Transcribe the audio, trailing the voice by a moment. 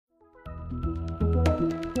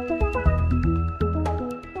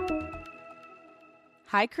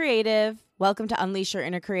Hi, creative. Welcome to Unleash Your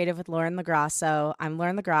Inner Creative with Lauren LaGrasso. I'm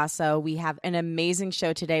Lauren LaGrasso. We have an amazing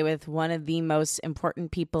show today with one of the most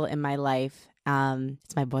important people in my life.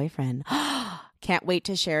 It's my boyfriend. Can't wait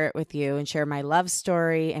to share it with you and share my love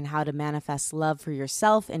story and how to manifest love for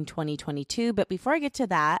yourself in 2022. But before I get to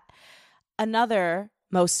that, another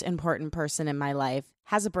most important person in my life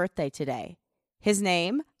has a birthday today. His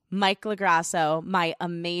name, Mike LaGrasso, my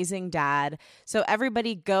amazing dad. So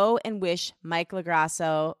everybody go and wish Mike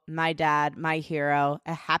LaGrasso, my dad, my hero,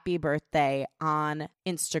 a happy birthday on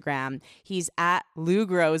Instagram. He's at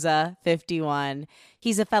LuGroza51.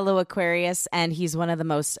 He's a fellow Aquarius, and he's one of the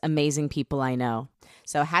most amazing people I know.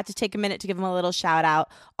 So I had to take a minute to give him a little shout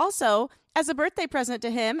out. Also, as a birthday present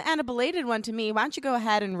to him and a belated one to me, why don't you go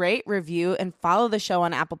ahead and rate, review, and follow the show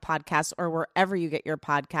on Apple Podcasts or wherever you get your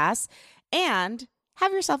podcasts. And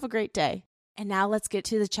have yourself a great day. And now let's get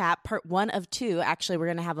to the chat, part 1 of 2. Actually, we're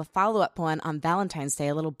going to have a follow-up one on Valentine's Day,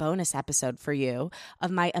 a little bonus episode for you of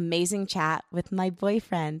my amazing chat with my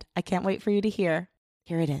boyfriend. I can't wait for you to hear.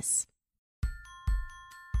 Here it is.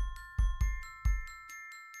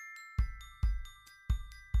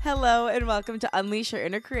 Hello and welcome to Unleash Your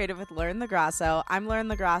Inner Creative with Lauren LaGrasso. I'm Lauren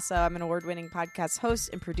LaGrasso. I'm an award-winning podcast host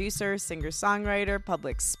and producer, singer-songwriter,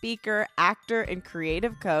 public speaker, actor, and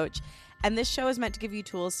creative coach. And this show is meant to give you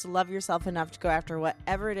tools to love yourself enough to go after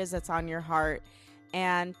whatever it is that's on your heart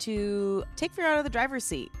and to take fear out of the driver's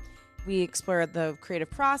seat. We explore the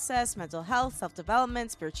creative process, mental health,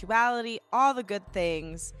 self-development, spirituality, all the good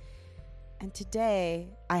things. And today,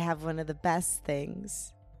 I have one of the best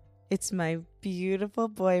things. It's my beautiful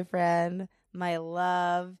boyfriend, my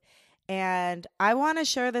love. And I want to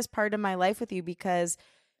share this part of my life with you because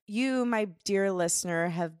you, my dear listener,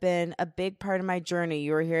 have been a big part of my journey.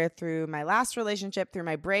 You were here through my last relationship, through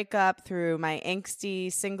my breakup, through my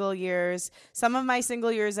angsty single years, some of my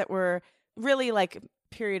single years that were really like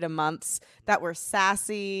period of months that were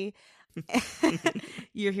sassy.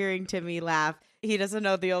 You're hearing Timmy laugh. He doesn't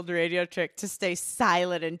know the old radio trick to stay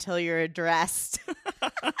silent until you're addressed.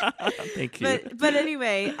 Thank you. But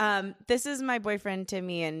anyway, this is my boyfriend,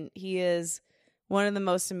 Timmy, and he is one of the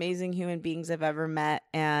most amazing human beings I've ever met.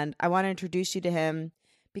 And I want to introduce you to him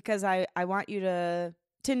because I want you to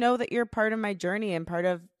know that you're part of my journey and part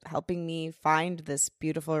of helping me find this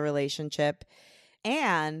beautiful relationship.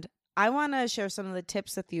 And I want to share some of the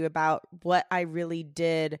tips with you about what I really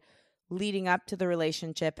did leading up to the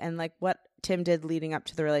relationship and like what Tim did leading up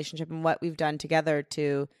to the relationship and what we've done together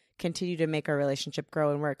to continue to make our relationship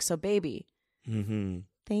grow and work. So baby,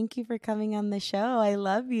 thank you for coming on the show. I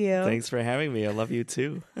love you. Thanks for having me. I love you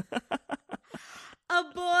too. A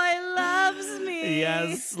boy loves me.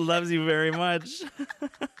 Yes, loves you very much.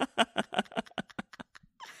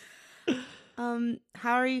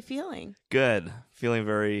 How are you feeling? Good. Feeling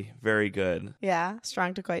very, very good. Yeah,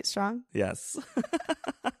 strong to quite strong. Yes.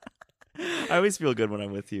 I always feel good when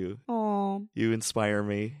I'm with you. Oh, You inspire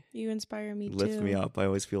me. you inspire me too. Lift me up. I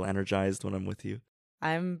always feel energized when I'm with you.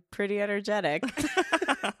 I'm pretty energetic.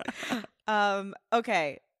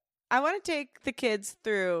 Okay. I want to take the kids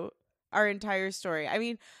through our entire story. I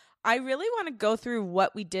mean, I really want to go through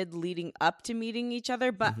what we did leading up to meeting each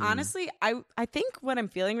other. But honestly, I think what I'm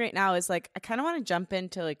feeling right now is like, I kind of want to jump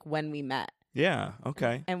into like when we met. Yeah.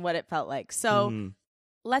 Okay. And what it felt like. So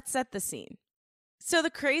let's set the scene. So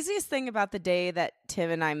the craziest thing about the day that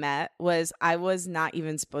Tim and I met was I was not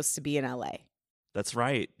even supposed to be in LA. That's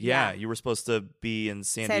right. Yeah. Yeah. You were supposed to be in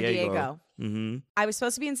San Diego. Mm-hmm. I was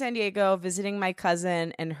supposed to be in San Diego visiting my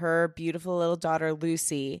cousin and her beautiful little daughter,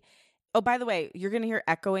 Lucy. Oh, by the way, you're going to hear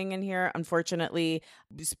echoing in here. Unfortunately,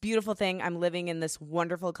 this beautiful thing. I'm living in this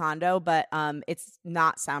wonderful condo, but it's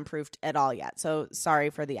not soundproofed at all yet. So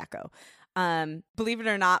sorry for the echo. Believe it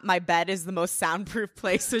or not, my bed is the most soundproof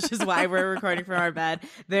place, which is why we're recording from our bed.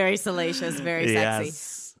 Very salacious, very sexy.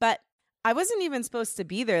 Yes. But I wasn't even supposed to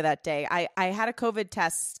be there that day. I had a COVID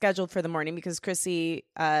test scheduled for the morning because Chrissy,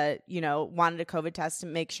 wanted a COVID test to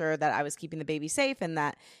make sure that I was keeping the baby safe and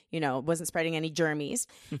that, wasn't spreading any germies.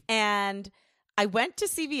 And I went to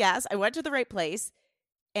CVS. I went to the right place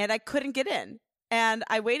and I couldn't get in. And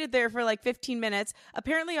I waited there for like 15 minutes.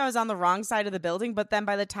 Apparently I was on the wrong side of the building. But then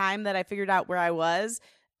by the time that I figured out where I was,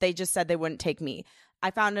 they just said they wouldn't take me.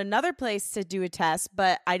 I found another place to do a test,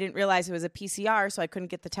 but I didn't realize it was a PCR, so I couldn't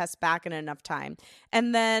get the test back in enough time.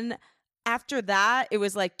 And then after that, it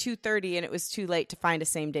was like 2:30 and it was too late to find a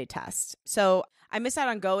same day test. So I missed out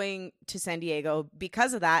on going to San Diego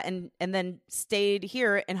because of that and then stayed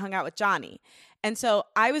here and hung out with Johnny. And so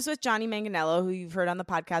I was with Johnny Manganello, who you've heard on the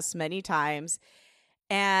podcast many times.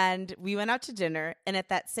 And we went out to dinner. And at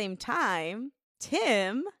that same time,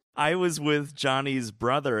 Tim. I was with Johnny's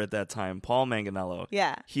brother at that time, Paul Manganello.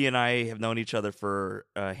 Yeah. He and I have known each other for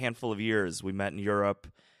a handful of years. We met in Europe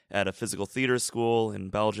at a physical theater school in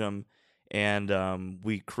Belgium, and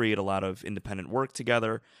we create a lot of independent work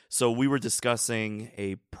together. So we were discussing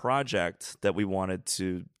a project that we wanted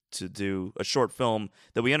to do, a short film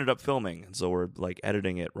that we ended up filming. And so we're like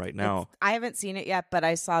editing it right now. I haven't seen it yet, but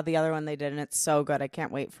I saw the other one they did, and it's so good. I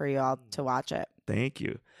can't wait for you all to watch it. Thank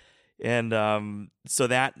you. And so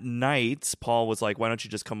that night, Paul was like, why don't you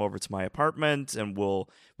just come over to my apartment and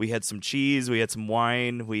we had some cheese, we had some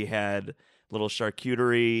wine, we had little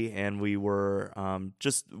charcuterie, and we were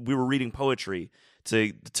reading poetry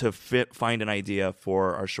to find an idea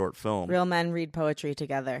for our short film. Real men read poetry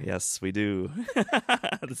together. Yes, we do.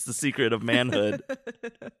 That's the secret of manhood.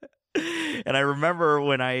 And I remember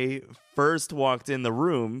when I first walked in the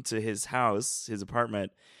room to his house, his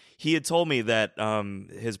apartment, he had told me that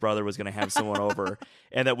his brother was going to have someone over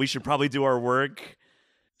and that we should probably do our work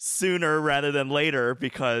sooner rather than later,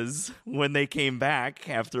 because when they came back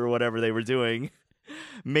after whatever they were doing,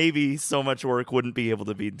 maybe so much work wouldn't be able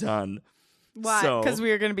to be done. Why? Because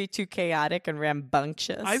we were going to be too chaotic and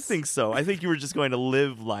rambunctious? I think so. I think you were just going to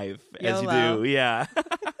live life as YOLO. you do. Yeah.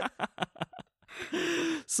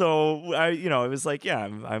 So I was like, yeah,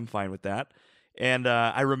 I'm fine with that. And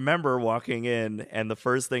I remember walking in, and the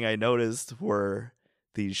first thing I noticed were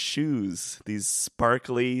these shoes, these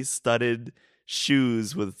sparkly, studded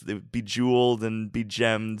shoes with bejeweled and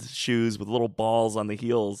begemmed shoes with little balls on the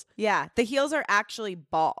heels. Yeah, the heels are actually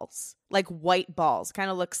balls, like white balls. Kind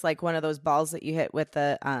of looks like one of those balls that you hit with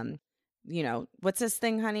the, what's this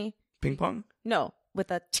thing, honey? Ping pong? No, with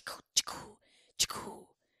a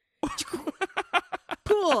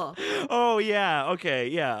pool. Oh, yeah. Okay.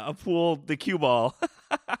 Yeah. A pool, the cue ball.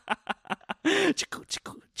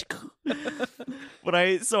 But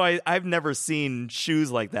I've never seen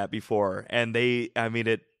shoes like that before. And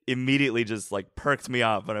it immediately just like perked me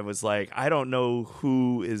up. And I was like, I don't know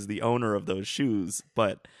who is the owner of those shoes,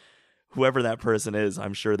 but whoever that person is,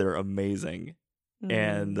 I'm sure they're amazing. Mm.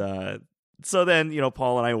 And so then,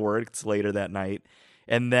 Paul and I worked later that night.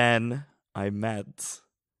 And then I met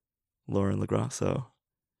Lauren LaGrasso.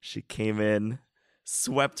 She came in,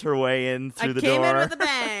 swept her way in through the door. Came in with a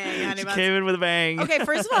bang. She came in with a bang. Okay,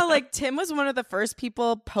 first of all, Tim was one of the first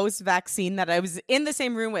people post-vaccine that I was in the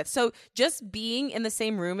same room with. So just being in the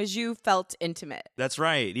same room as you felt intimate. That's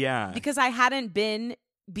right, yeah. Because I hadn't been,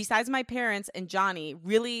 besides my parents and Johnny,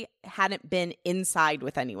 really hadn't been inside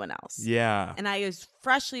with anyone else. Yeah. And I was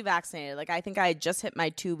freshly vaccinated. I think I had just hit my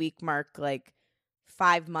 2-week mark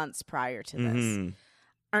 5 months prior to this. Mm-hmm.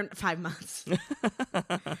 Or 5 months.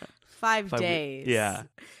 5 days. Yeah.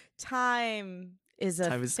 Time is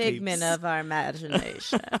a figment of our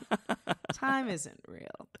imagination. Time isn't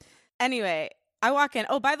real. Anyway, I walk in.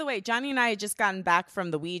 Oh, by the way, Johnny and I had just gotten back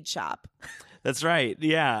from the weed shop. That's right.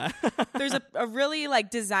 Yeah. There's a really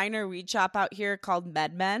designer weed shop out here called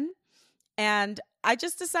MedMen. And I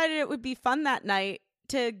just decided it would be fun that night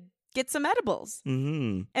to get some edibles.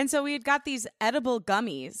 Mm-hmm. And so we had got these edible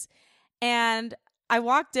gummies. And I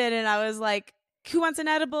walked in and I was like, who wants an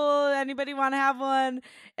edible? Anybody want to have one?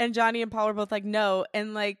 And Johnny and Paul were both like, no.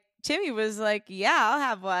 And Timmy was like, yeah, I'll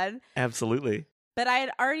have one. Absolutely. But I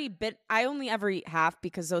had already I only ever eat half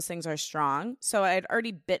because those things are strong. So I had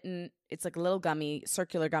already bitten, it's like a little gummy,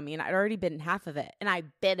 circular gummy, and I'd already bitten half of it. And I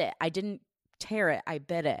bit it. I didn't tear it. I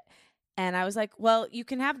bit it. And I was like, well, you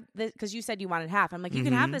can have this, because you said you wanted half. I'm like, you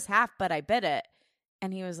can have this half, but I bit it.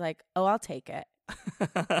 And he was like, oh, I'll take it.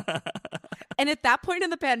 And at that point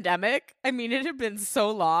in the pandemic, it had been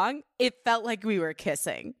so long, it felt like we were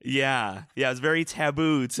kissing. Yeah. Yeah, it was very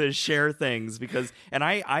taboo to share things and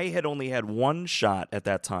I had only had one shot at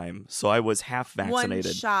that time, so I was half vaccinated.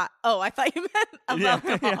 One shot. Oh, I thought you meant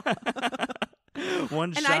alcohol. Yeah. One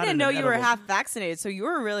and shot. I didn't know you edible. were half vaccinated, so you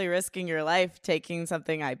were really risking your life taking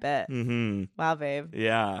something I bit. Mm-hmm. Wow, babe.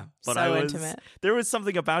 Yeah. But so intimate. There was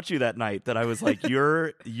something about you that night that I was like,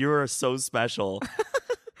 you're so special.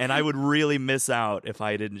 And I would really miss out if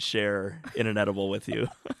I didn't share in an edible with you.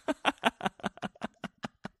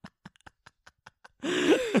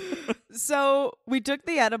 So we took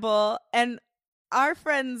the edible, and our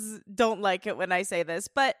friends don't like it when I say this,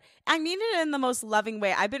 but I mean it in the most loving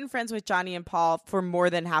way. I've been friends with Johnny and Paul for more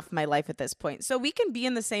than half my life at this point. So we can be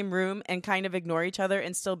in the same room and kind of ignore each other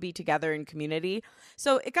and still be together in community.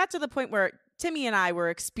 So it got to the point where Timmy and I were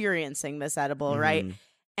experiencing this edible, right?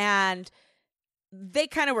 And they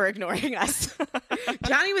kind of were ignoring us.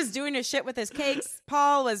 Johnny was doing his shit with his cakes.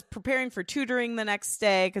 Paul was preparing for tutoring the next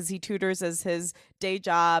day because he tutors as his day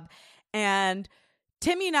job. And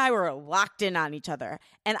Timmy and I were locked in on each other,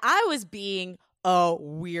 and I was being a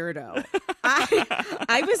weirdo.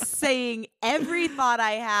 I was saying every thought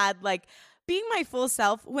I had, like being my full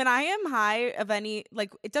self. When I am high of any,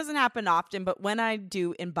 like it doesn't happen often, but when I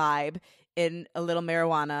do imbibe in a little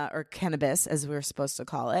marijuana or cannabis, as we're supposed to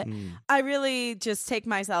call it, I really just take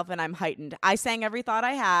myself and I'm heightened. I sang every thought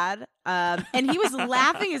I had, and he was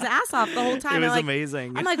laughing his ass off the whole time. It was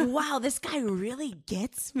amazing. I'm like, wow, this guy really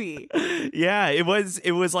gets me. Yeah, it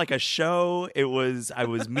was like a show. I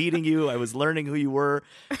was meeting you. I was learning who you were.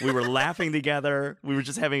 We were laughing together. We were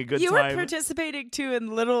just having a good time. You were participating too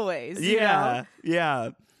in little ways. Yeah,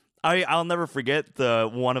 yeah. I'll never forget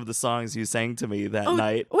one of the songs you sang to me that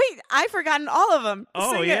night. Wait, I've forgotten all of them.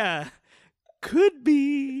 Oh, Sing yeah. Could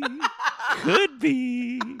be. Could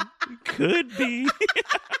be. Could be.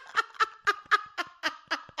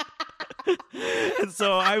 And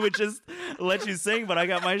so I would just let you sing, but I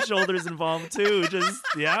got my shoulders involved too. Just,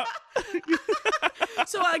 yeah.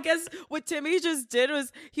 So I guess what Timmy just did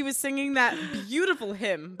was he was singing that beautiful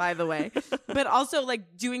hymn, by the way, but also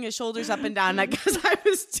like doing his shoulders up and down. I guess I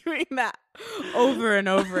was doing that over and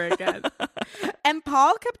over again. And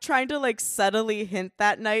Paul kept trying to like subtly hint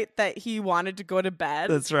that night that he wanted to go to bed.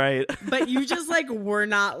 That's right. But you just like were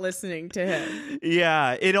not listening to him.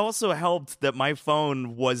 Yeah. It also helped that my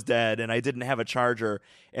phone was dead and I didn't have a charger.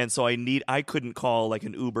 And so I couldn't call like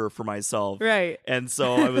an Uber for myself. Right. And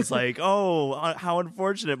so I was like, oh, how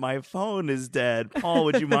unfortunate. My phone is dead. Paul,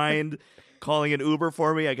 would you mind calling an Uber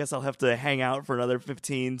for me? I guess I'll have to hang out for another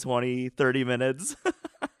 15, 20, 30 minutes.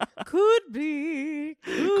 Could be.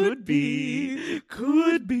 Could be.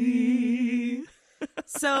 Could be.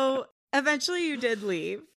 So eventually you did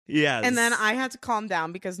leave. Yes. And then I had to calm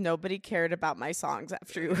down because nobody cared about my songs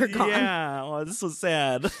after you were gone. Yeah. Well, this was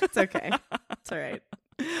sad. It's okay. It's all right.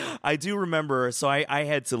 I do remember, so I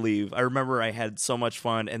had to leave. I remember I had so much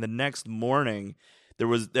fun, and the next morning,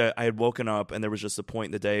 I had woken up, and there was just a point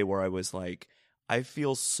in the day where I was like, I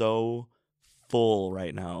feel so full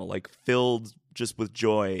right now, like filled just with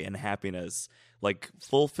joy and happiness, like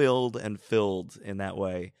fulfilled and filled in that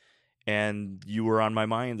way. And you were on my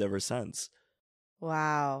mind ever since.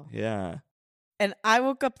 Wow. Yeah. And I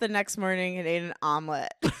woke up the next morning and ate an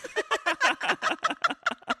omelet.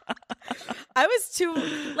 I was too,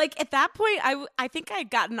 like, at that point, I think I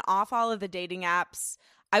had gotten off all of the dating apps.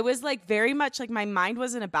 I was, like, very much, like, my mind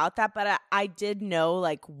wasn't about that, but I did know,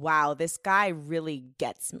 like, wow, this guy really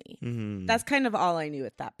gets me. Mm-hmm. That's kind of all I knew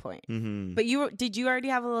at that point. Mm-hmm. But did you already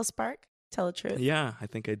have a little spark? Tell the truth. Yeah, I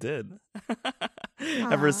think I did.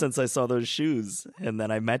 Ever since I saw those shoes, and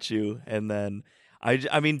then I met you, and then,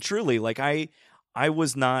 I mean, truly, like, I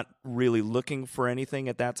was not really looking for anything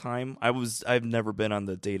at that time. I've never been on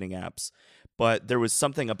the dating apps, but there was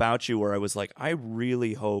something about you where I was like, I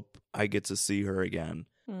really hope I get to see her again.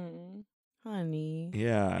 Honey.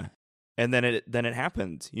 Yeah. And then it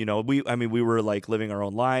happened. You know, we were like living our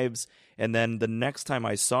own lives, and then the next time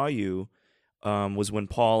I saw you was when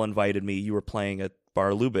Paul invited me. You were playing at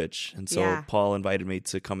Bar Lubitsch, and so Paul invited me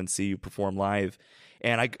to come and see you perform live,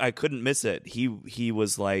 and I couldn't miss it. He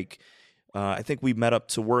was like, I think we met up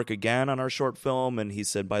to work again on our short film, and he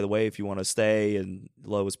said, by the way, if you want to stay, and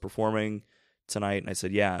Lo is performing tonight, and I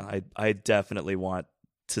said, yeah, I definitely want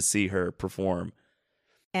to see her perform.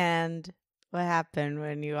 And what happened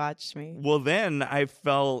when you watched me? Well, then I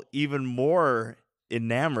fell even more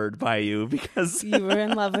enamored by you because you were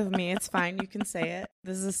in love with me. It's fine. You can say it.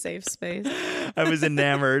 This is a safe space. I was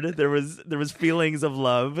enamored. There was feelings of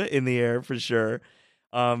love in the air for sure.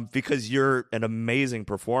 Because you're an amazing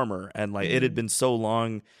performer, and like it had been so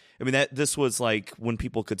long. I mean, this was like when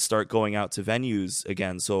people could start going out to venues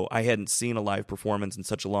again. So I hadn't seen a live performance in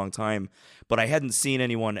such a long time, but I hadn't seen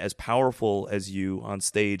anyone as powerful as you on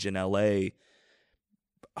stage in LA.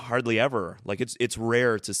 Hardly ever. Like it's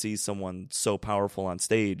rare to see someone so powerful on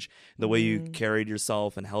stage. The way you carried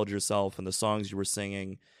yourself and held yourself, and the songs you were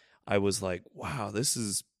singing, I was like, wow, this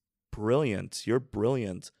is brilliant. You're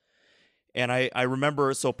brilliant. And I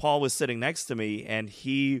remember, so Paul was sitting next to me, and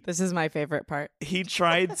this is my favorite part. He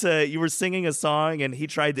tried to, you were singing a song, and he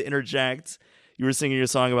tried to interject. You were singing your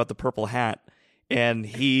song about the purple hat, and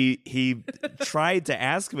he tried to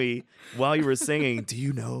ask me while you were singing, do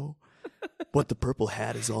you know what the purple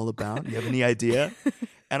hat is all about? Do you have any idea?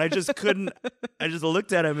 And I just couldn't, I just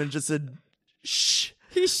looked at him and just said, shh.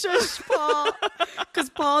 He shushed Paul, because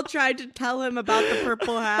Paul tried to tell him about the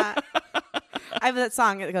purple hat. I have that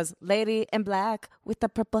song. It goes, lady in black with the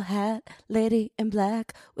purple hat, lady in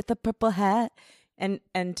black with the purple hat.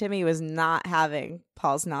 And Timmy was not having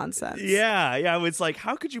Paul's nonsense. Yeah. I was like,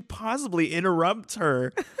 how could you possibly interrupt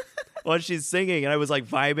her while she's singing? And I was like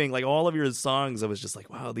vibing, like all of your songs. I was just like,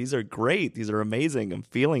 wow, these are great. These are amazing. I'm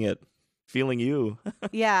feeling it. Feeling you.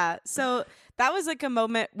 Yeah. So that was like a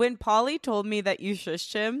moment when Paulie told me that you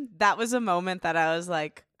shushed him. That was a moment that I was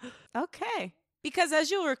like, okay. Because as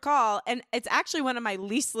you'll recall, and it's actually one of my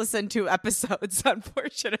least listened to episodes,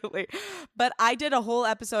 unfortunately, but I did a whole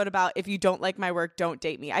episode about if you don't like my work, don't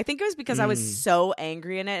date me. I think it was because I was so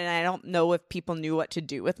angry in it, and I don't know if people knew what to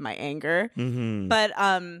do with my anger. Mm-hmm. But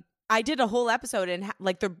I did a whole episode, and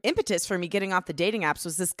like the impetus for me getting off the dating apps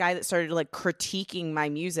was this guy that started like critiquing my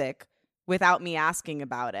music without me asking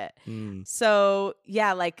about it. So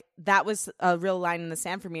yeah, like that was a real line in the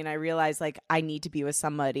sand for me. And I realized like I need to be with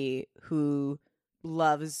somebody who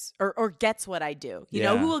loves or gets what I do, you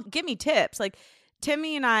know, who will give me tips. Like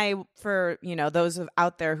Timmy and I, for, you know, those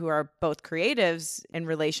out there who are both creatives in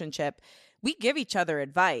relationship, we give each other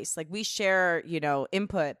advice. Like we share, you know,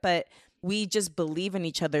 input, but we just believe in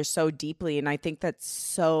each other so deeply. And I think that's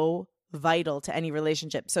so vital to any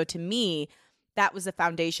relationship. So to me, that was the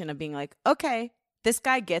foundation of being like, okay, this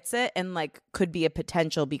guy gets it and like could be a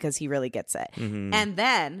potential because he really gets it. Mm-hmm. And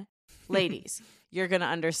then, ladies, you're going to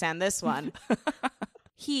understand this one.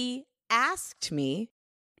 He asked me,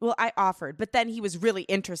 well, I offered, but then he was really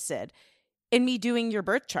interested in me doing your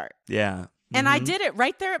birth chart. Yeah. And I did it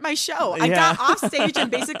right there at my show. I got off stage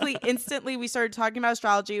and basically instantly we started talking about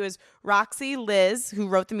astrology. It was Roxy, Liz, who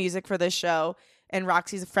wrote the music for this show. And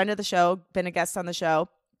Roxy's a friend of the show, been a guest on the show.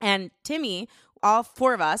 And Timmy, all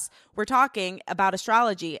four of us were talking about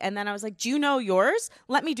astrology. And then I was like, do you know yours?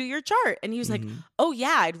 Let me do your chart. And he was like, oh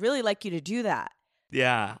yeah, I'd really like you to do that.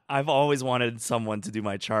 Yeah. I've always wanted someone to do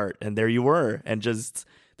my chart. And there you were. And just,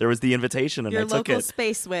 there was the invitation and Your I took it. local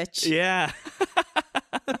space witch. Yeah.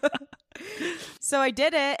 So I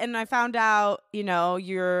did it and I found out, you know,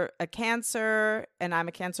 you're a Cancer and I'm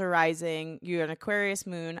a Cancer rising. You're an Aquarius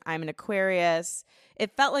moon. I'm an Aquarius.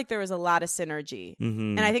 It felt like there was a lot of synergy.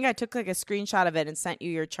 Mm-hmm. And I think I took like a screenshot of it and sent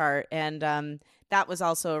you your chart. And that was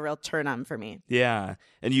also a real turn on for me. Yeah.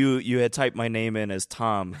 And you had typed my name in as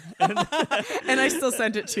Tom. And I still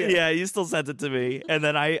sent it to you. Yeah, you still sent it to me. And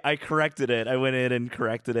then I corrected it. I went in and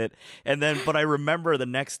corrected it. And then, but I remember the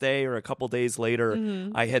next day or a couple days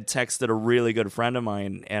later, I had texted a really good friend of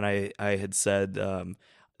mine and I had said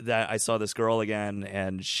that I saw this girl again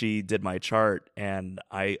and she did my chart. And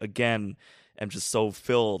I, again, am just so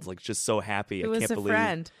filled, like just so happy. Who I was can't a believe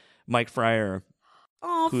friend? Mike Fryer.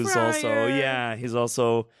 Oh, who's Fryer. also, he's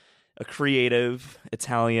also a creative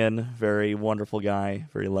Italian, very wonderful guy,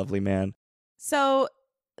 very lovely man. So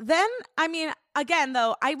then, I mean, again,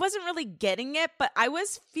 though, I wasn't really getting it, but I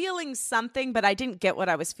was feeling something, but I didn't get what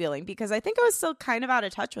I was feeling because I think I was still kind of out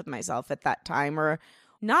of touch with myself at that time or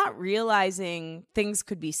not realizing things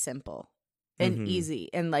could be simple and easy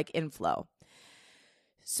and like in flow.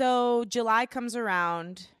 So July comes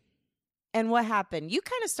around and what happened? You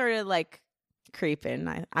kind of started like creeping,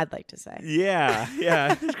 I'd like to say.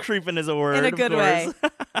 Yeah. Creeping is a word. In a good way.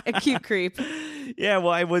 A cute creep. Yeah,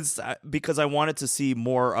 well, I was, because I wanted to see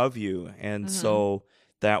more of you. And so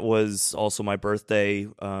that was also my birthday.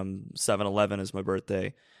 7/11 is my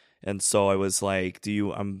birthday. And so I was like,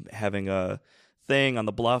 I'm having a thing on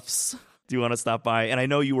the Bluffs. Do you want to stop by? And I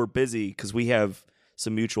know you were busy because we have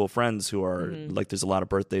some mutual friends who are like, there's a lot of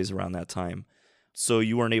birthdays around that time. So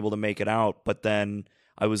you weren't able to make it out. But then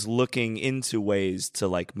I was looking into ways to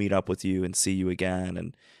like meet up with you and see you again.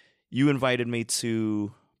 And you invited me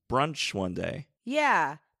to brunch one day.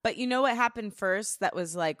 Yeah. But you know what happened first that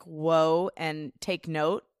was like, whoa, and take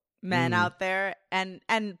note, men out there and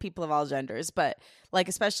people of all genders, but like,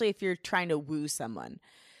 especially if you're trying to woo someone.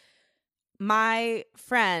 My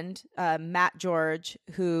friend, Matt George,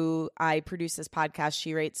 who I produce this podcast,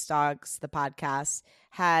 She Rates Dogs, the podcast,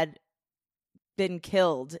 had been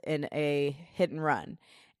killed in a hit and run.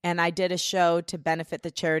 And I did a show to benefit the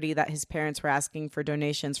charity that his parents were asking for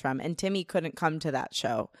donations from. And Timmy couldn't come to that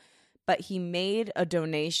show, but he made a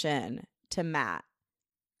donation to Matt,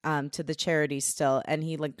 to the charity still. And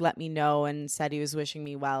he like let me know and said he was wishing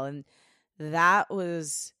me well. And that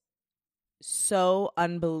was so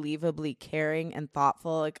unbelievably caring and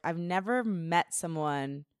thoughtful. Like I've never met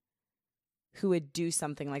someone who would do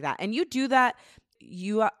something like that. And you do that.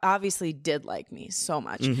 You obviously did like me so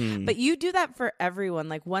much, but you do that for everyone.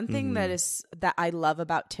 Like one thing that I love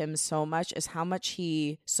about Tim so much is how much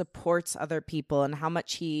he supports other people and how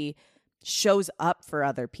much he shows up for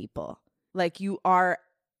other people. Like you are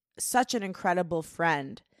such an incredible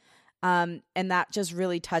friend. And that just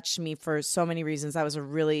really touched me for so many reasons. That was a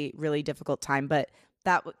really, really difficult time, but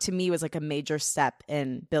that to me was like a major step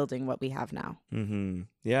in building what we have now. Mm-hmm.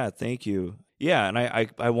 Yeah, thank you. Yeah, and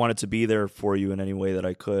I wanted to be there for you in any way that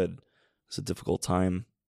I could. It's a difficult time.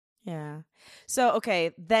 Yeah. So,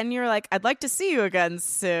 okay, then you're like, I'd like to see you again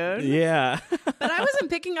soon. Yeah. But I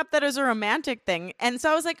wasn't picking up that as a romantic thing. And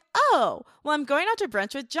so I was like, oh, well, I'm going out to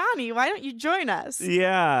brunch with Johnny. Why don't you join us?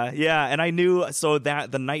 Yeah. And I knew, so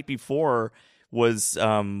that the night before was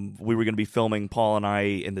we were going to be filming Paul and I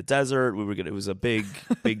in the desert. It was a big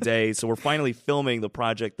day. So we're finally filming the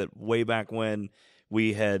project that way back when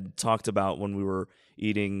we had talked about when we were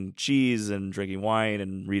eating cheese and drinking wine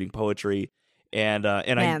and reading poetry. And all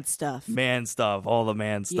the man stuff.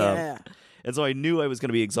 Yeah. And so I knew I was going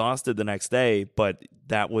to be exhausted the next day, but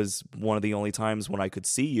that was one of the only times when I could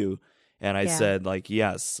see you. And I said, like,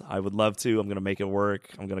 yes, I would love to. I'm going to make it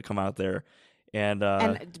work. I'm going to come out there. And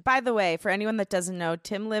by the way, for anyone that doesn't know,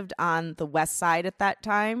 Tim lived on the west side at that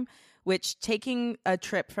time, which taking a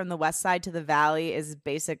trip from the west side to the valley is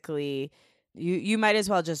basically... You might as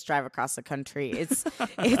well just drive across the country. It's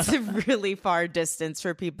a really far distance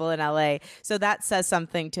for people in LA. So that says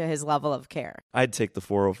something to his level of care. I'd take the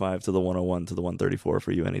 405 to the 101 to the 134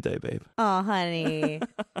 for you any day, babe. Oh, honey.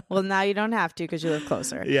 Well, now you don't have to because you live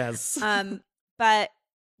closer. Yes. But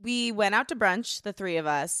we went out to brunch, the three of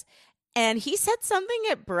us, and he said something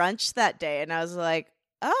at brunch that day. And I was like,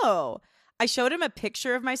 oh. I showed him a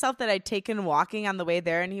picture of myself that I'd taken walking on the way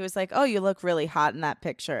there. And he was like, oh, you look really hot in that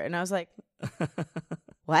picture. And I was like,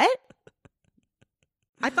 what?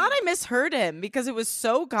 I thought I misheard him because it was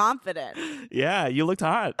so confident. Yeah, you looked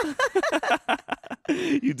hot.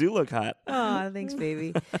 You do look hot. Oh, thanks,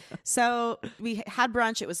 baby. So we had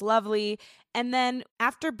brunch. It was lovely. And then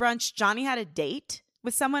after brunch, Johnny had a date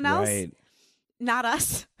with someone else. Right. Not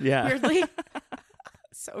us. Yeah. Weirdly.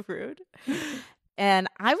 So rude. And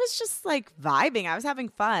I was just like vibing. I was having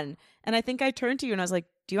fun. And I think I turned to you and I was like,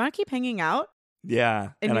 do you want to keep hanging out? Yeah.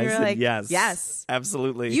 And I you were said like, yes. Yes.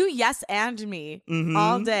 Absolutely. You yes and me Mm-hmm.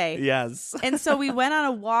 all day. Yes. And so we went on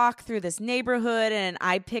a walk through this neighborhood and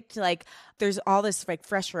I picked like, there's all this like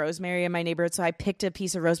fresh rosemary in my neighborhood. So I picked a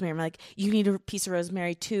piece of rosemary. I'm like, you need a piece of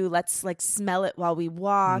rosemary too. Let's like smell it while we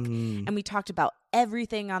walk. Mm. And we talked about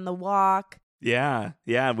everything on the walk. Yeah.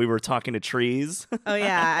 We were talking to trees. Oh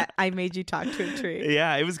yeah, I made you talk to a tree.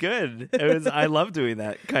 Yeah, it was good. I love doing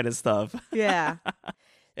that kind of stuff. Yeah.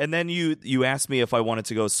 And then you asked me if I wanted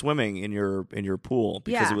to go swimming in your pool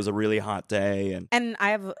because Yeah. it was a really hot day And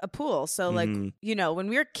I have a pool. So like, you know, when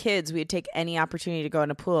we were kids, we'd take any opportunity to go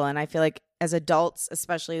in a pool. And I feel like as adults,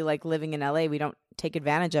 especially like living in LA, we don't take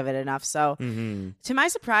advantage of it enough. So to my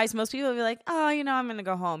surprise, most people would be like, oh, you know, I'm going to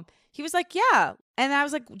go home. He was like, yeah. And I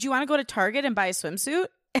was like, do you want to go to Target and buy a swimsuit?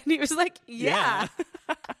 And he was like, yeah.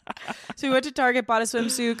 So we went to Target, bought a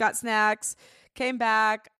swimsuit, got snacks, came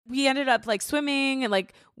back. We ended up like swimming and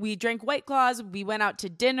like we drank White Claws. We went out to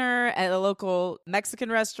dinner at a local Mexican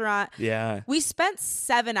restaurant. Yeah. We spent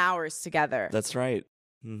 7 hours together. That's right.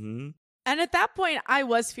 Mm-hmm. And at that point, I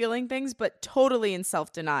was feeling things, but totally in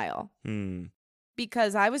self-denial.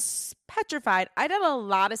 Because I was petrified. I'd had a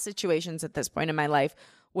lot of situations at this point in my life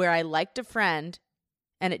where I liked a friend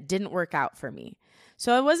and it didn't work out for me.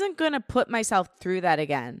 So I wasn't going to put myself through that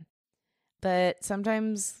again. But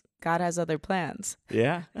sometimes God has other plans.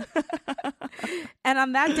 Yeah. And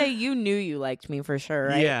on that day, you knew you liked me for sure,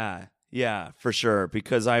 right? Yeah, for sure.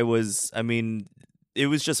 Because it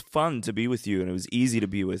was just fun to be with you and it was easy to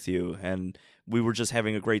be with you. And we were just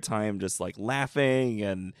having a great time, just like laughing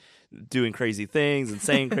and doing crazy things and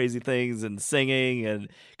saying crazy things and singing and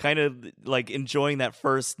kind of like enjoying that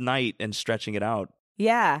first night and stretching it out.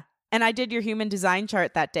 Yeah. And I did your human design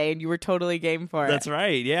chart that day and you were totally game for it. That's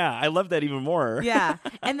right. Yeah. I love that even more. Yeah.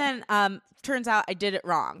 And then turns out I did it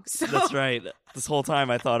wrong. So. That's right. This whole time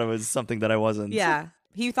I thought it was something that I wasn't. Yeah.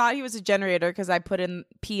 He thought he was a generator because I put in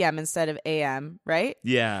PM instead of AM, right?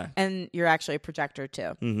 Yeah. And you're actually a projector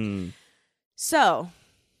too. Mm-hmm. So,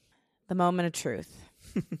 the moment of truth.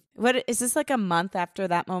 What is this like a month after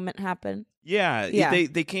that moment happened? Yeah.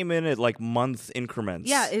 They came in at like month increments.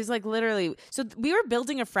 Yeah, it was like literally. So we were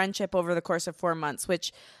building a friendship over the course of 4 months,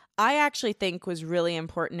 which I actually think was really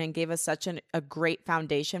important and gave us such a great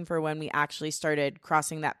foundation for when we actually started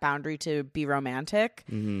crossing that boundary to be romantic.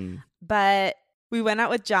 Mm-hmm. But we went out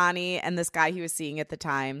with Johnny and this guy he was seeing at the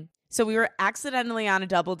time. So we were accidentally on a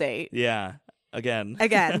double date. Yeah. Again.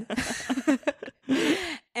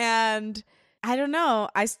 And I don't know.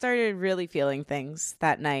 I started really feeling things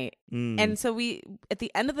that night. And so at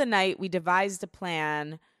the end of the night, we devised a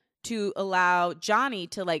plan to allow Johnny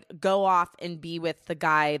to like go off and be with the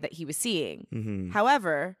guy that he was seeing. Mm-hmm.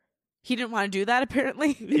 However, he didn't want to do that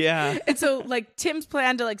apparently. Yeah. And so like Tim's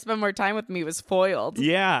plan to like spend more time with me was foiled.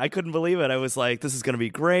 Yeah, I couldn't believe it. I was like, this is going to be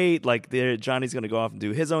great. Like Johnny's going to go off and do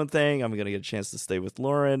his own thing. I'm going to get a chance to stay with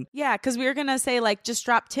Lauren. Yeah, because we were going to say like just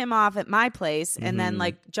drop Tim off at my place and then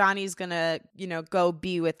like Johnny's going to, go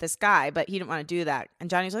be with this guy, but he didn't want to do that. And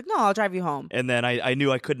Johnny's like, no, I'll drive you home. And then I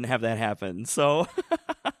knew I couldn't have that happen. So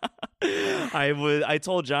I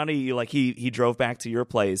told Johnny, like, he drove back to your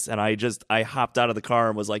place, and I hopped out of the car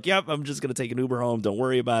and was like, yep, I'm just going to take an Uber home. Don't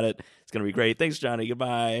worry about it. It's going to be great. Thanks, Johnny.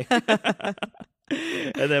 Goodbye.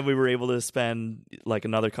 And then we were able to spend like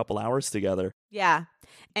another couple hours together. Yeah.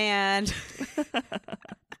 And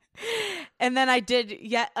and then I did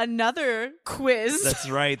yet another quiz. That's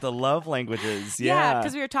right. The love languages. Yeah,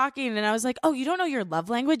 because we were talking and I was like, oh, you don't know your love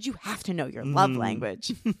language? You have to know your love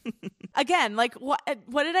language. Again, like what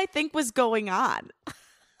did I think was going on?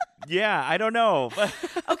 Yeah, I don't know.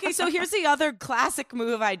 Okay, so here's the other classic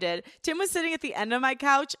move I did. Tim was sitting at the end of my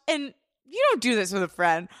couch, and you don't do this with a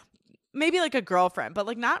friend. Maybe like a girlfriend, but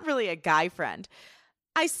like not really a guy friend.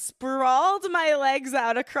 I sprawled my legs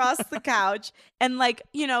out across the couch and like,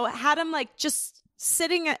 had him like just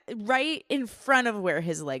sitting right in front of where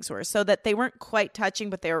his legs were so that they weren't quite touching,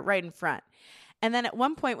 but they were right in front. And then at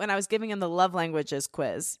one point when I was giving him the love languages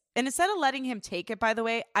quiz, and instead of letting him take it, by the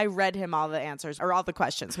way, I read him all the answers or all the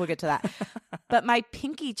questions. We'll get to that. But my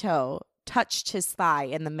pinky toe touched his thigh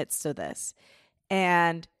in the midst of this.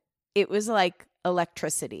 And it was like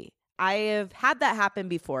electricity. I have had that happen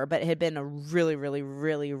before, but it had been a really, really,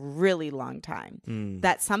 really, really long time.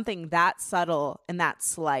 That something that subtle and that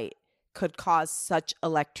slight could cause such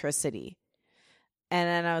electricity. And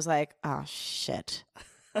then I was like, oh, shit.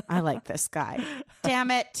 I like this guy. Damn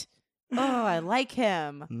it. Oh, I like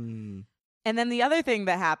him. And then the other thing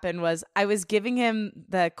that happened was I was giving him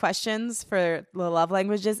the questions for the love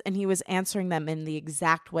languages, and he was answering them in the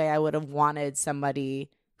exact way I would have wanted somebody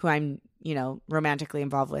who I'm, romantically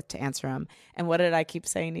involved with to answer them. And what did I keep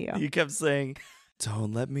saying to you? You kept saying,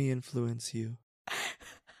 don't let me influence you.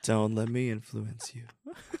 Don't let me influence you.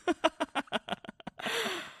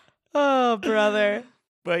 Oh, brother.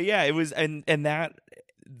 But yeah, it was, and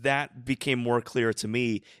that became more clear to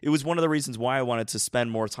me. It was one of the reasons why I wanted to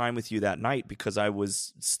spend more time with you that night, because I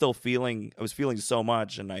was feeling so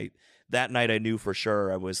much. And that night I knew for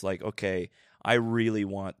sure, I was like, okay, I really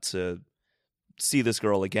want to see this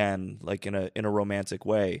girl again, like in a romantic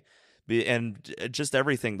way. And just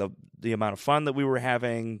everything, the amount of fun that we were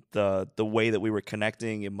having, the way that we were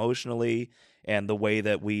connecting emotionally, and the way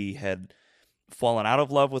that we had fallen out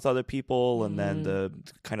of love with other people, and then the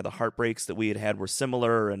kind of the heartbreaks that we had were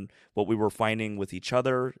similar, and what we were finding with each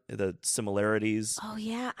other, the similarities. Oh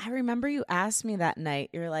yeah, I remember you asked me that night.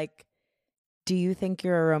 You're like, do you think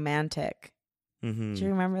you're a romantic? Do you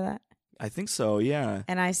remember that? I think so, yeah.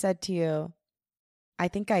 And I said to you, I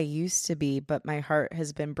think I used to be, but my heart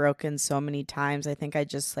has been broken so many times. I think I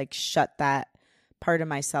just like shut that part of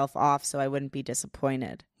myself off so I wouldn't be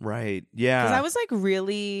disappointed. Right. Yeah. Because I was like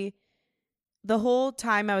really, the whole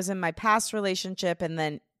time I was in my past relationship and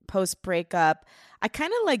then post breakup, I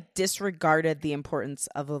kind of like disregarded the importance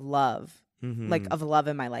of love, like of love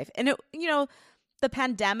in my life. And it, the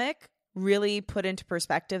pandemic really put into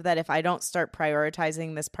perspective that if I don't start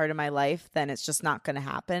prioritizing this part of my life, then it's just not going to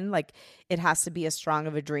happen. Like it has to be as strong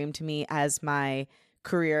of a dream to me as my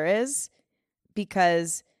career is,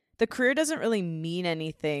 because the career doesn't really mean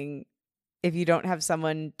anything if you don't have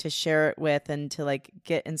someone to share it with and to like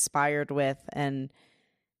get inspired with. And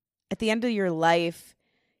at the end of your life,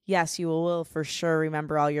 yes, you will for sure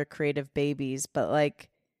remember all your creative babies, but like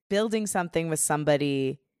building something with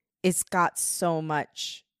somebody, it's got so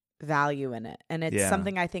much value in it. And it's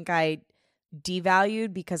something I think I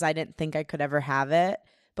devalued because I didn't think I could ever have it.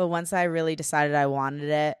 But once I really decided I wanted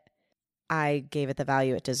it, I gave it the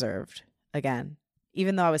value it deserved again.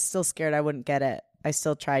 Even though I was still scared I wouldn't get it, I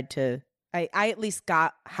still tried to. I at least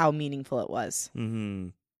got how meaningful it was.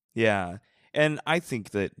 Yeah. And I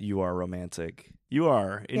think that you are romantic. You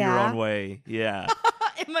are in your own way. Yeah.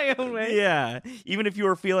 In my own way. Yeah. Even if you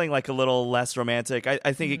were feeling like a little less romantic,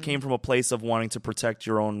 I think it came from a place of wanting to protect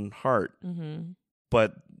your own heart.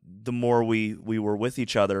 But the more we were with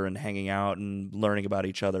each other and hanging out and learning about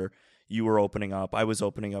each other, you were opening up. I was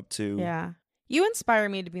opening up too. Yeah. You inspire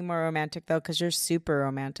me to be more romantic though, because you're super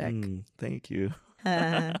romantic. Thank you.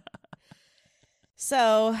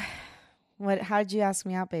 So how'd you ask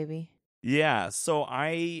me out, baby? Yeah. So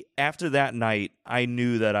after that night, I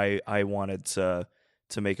knew that I wanted to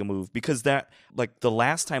make a move, because that, like, the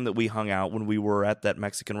last time that we hung out, when we were at that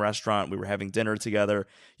Mexican restaurant, we were having dinner together,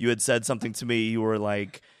 you had said something to me. You were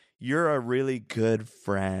like, you're a really good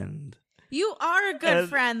friend. You are a good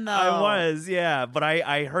friend, though. I was, yeah. But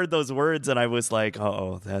I heard those words and I was like,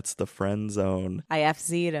 oh, that's the friend zone. I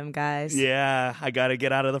FZ'd him, guys. Yeah, I got to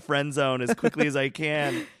get out of the friend zone as quickly as I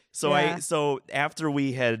can. So so after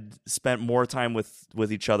we had spent more time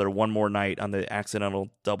with each other one more night on the accidental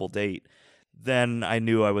double date, then I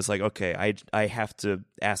knew I was like, okay, I have to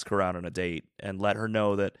ask her out on a date and let her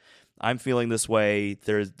know that I'm feeling this way.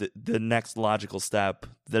 There's the next logical step,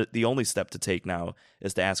 the only step to take now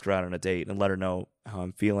is to ask her out on a date and let her know how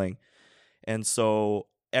I'm feeling. And so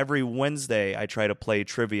every Wednesday I try to play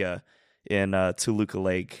trivia in Toluca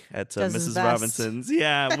Lake at Mrs. Robinson's.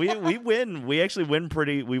 Yeah, we win. We actually win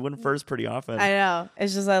we win first pretty often. I know.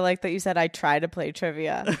 It's just I like that you said I try to play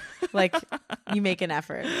trivia. Like you make an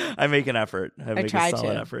effort. I make an effort. I make a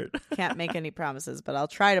solid effort. Can't make any promises, but I'll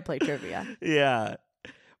try to play trivia. Yeah.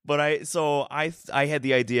 But I had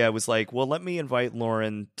the idea. I was like, well, let me invite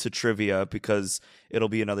Lauren to trivia because it'll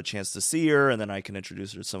be another chance to see her, and then I can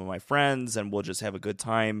introduce her to some of my friends, and we'll just have a good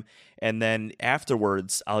time. And then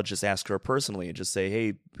afterwards, I'll just ask her personally and just say,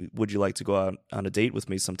 hey, would you like to go out on a date with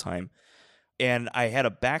me sometime? And I had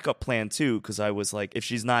a backup plan too, because I was like, if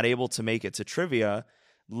she's not able to make it to trivia,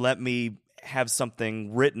 let me have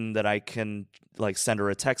something written that I can like send her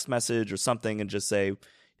a text message or something and just say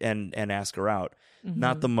and ask her out. Mm-hmm.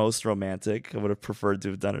 Not the most romantic. I would have preferred to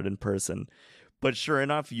have done it in person. But sure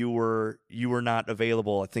enough, you were not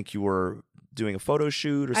available. I think you were doing a photo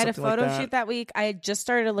shoot or something like that. I had a photo shoot that week. I had just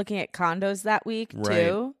started looking at condos that week too.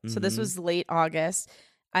 Mm-hmm. So this was late August.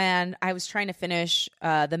 And I was trying to finish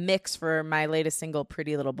the mix for my latest single,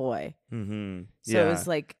 Pretty Little Boy. Mm-hmm. So it was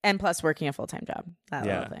like, and plus working a full-time job. That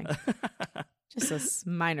little thing. Just a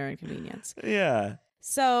minor inconvenience. Yeah.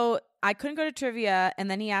 So I couldn't go to trivia, and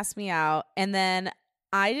then he asked me out, and then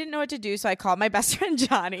I didn't know what to do, so I called my best friend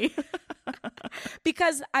Johnny.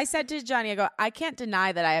 Because I said to Johnny, I go, I can't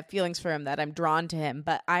deny that I have feelings for him, that I'm drawn to him,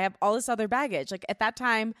 but I have all this other baggage. Like at that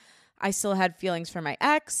time, I still had feelings for my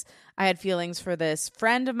ex. I had feelings for this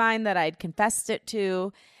friend of mine that I'd confessed it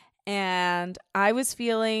to, and I was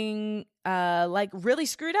feeling like really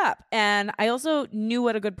screwed up. And I also knew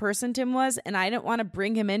what a good person Tim was, and I didn't want to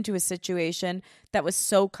bring him into a situation that was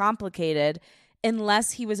so complicated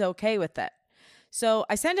unless he was okay with it. So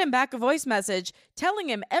I sent him back a voice message telling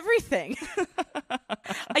him everything.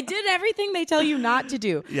 I did everything they tell you not to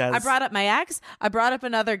do. Yes. I brought up my ex. I brought up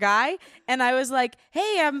another guy. And I was like,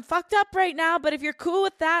 hey, I'm fucked up right now, but if you're cool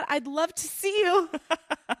with that, I'd love to see you.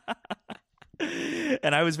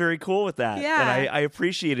 And I was very cool with that. Yeah. And I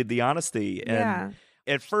appreciated the honesty. And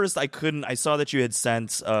at first I saw that you had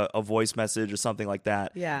sent a voice message or something like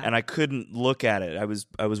that. Yeah. And I couldn't look at it. I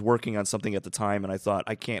was working on something at the time, and I thought,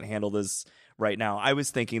 I can't handle this right now. I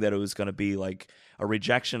was thinking that it was going to be like a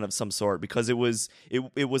rejection of some sort, because it was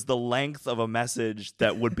the length of a message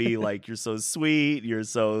that would be like, you're so sweet, you're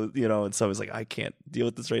so, and so I was like, I can't deal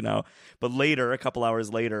with this right now. But later, a couple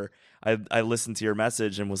hours later, I listened to your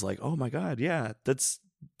message and was like, oh my God, yeah, that's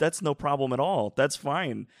no problem at all. That's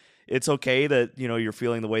fine. It's okay that, you're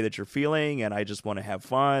feeling the way that you're feeling, and I just want to have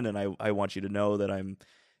fun, and I want you to know that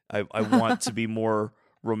I want to be more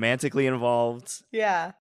romantically involved.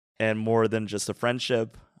 Yeah. And more than just a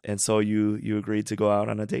friendship. And so you agreed to go out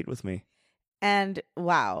on a date with me. And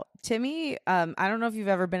wow, Timmy, I don't know if you've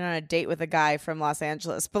ever been on a date with a guy from Los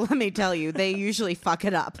Angeles, but let me tell you, they usually fuck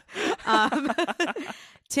it up.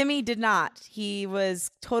 Timmy did not. He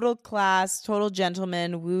was total class, total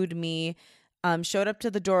gentleman, wooed me, showed up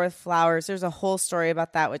to the door with flowers. There's a whole story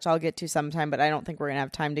about that, which I'll get to sometime, but I don't think we're going to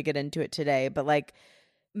have time to get into it today. But like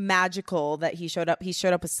magical that he showed up. He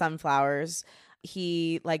showed up with sunflowers.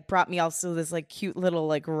 He like brought me also this like cute little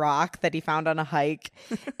like rock that he found on a hike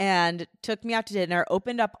and took me out to dinner,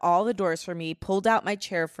 opened up all the doors for me, pulled out my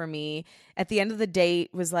chair for me. At the end of the date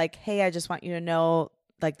was like, hey, I just want you to know,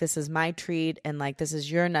 like, this is my treat and like, this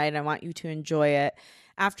is your night. I want you to enjoy it.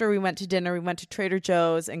 After we went to dinner, we went to Trader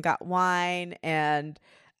Joe's and got wine, and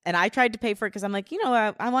I tried to pay for it because I'm like,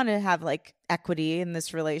 I want to have like equity in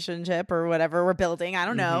this relationship or whatever we're building. I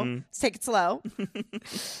don't know. Mm-hmm. Let's take it slow.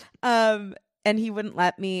 And he wouldn't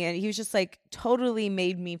let me. And he was just like totally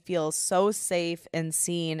made me feel so safe and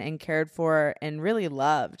seen and cared for and really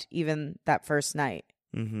loved even that first night.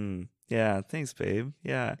 Mm-hmm. Yeah. Thanks, babe.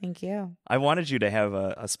 Yeah. Thank you. I wanted you to have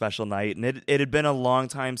a special night. And it had been a long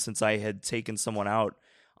time since I had taken someone out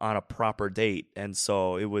on a proper date. And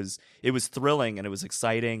so it was thrilling and it was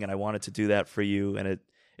exciting. And I wanted to do that for you. And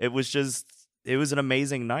it was an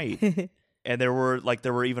amazing night. And there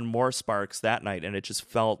were even more sparks that night, and it just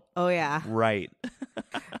felt right.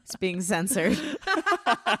 It's being censored.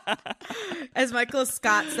 As Michael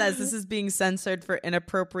Scott says, this is being censored for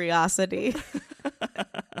inappropriosity.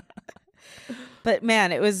 But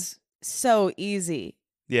man, it was so easy.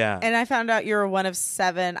 Yeah. And I found out you were one of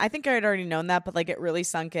 7. I think I had already known that, but like it really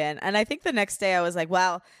sunk in. And I think the next day I was like,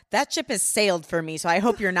 well, that ship has sailed for me. So I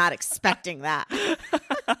hope you're not expecting that.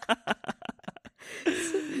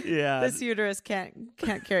 Yeah. This uterus can't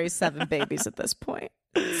carry 7 babies at this point.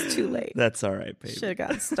 It's too late. That's all right, baby. Should have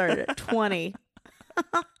gotten started at 20.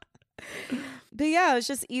 But yeah, it was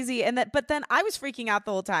just easy. But then I was freaking out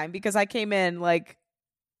the whole time because I came in like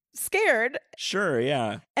scared. Sure,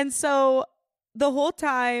 yeah. And so the whole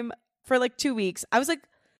time for like 2 weeks, I was like,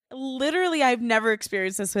 literally, I've never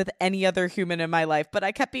experienced this with any other human in my life, but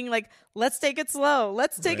I kept being like, let's take it slow.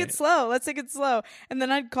 Let's take it slow. Let's take it slow. And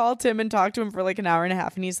then I'd call Tim and talk to him for like an hour and a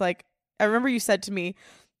half. And he's like, I remember you said to me,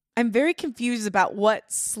 I'm very confused about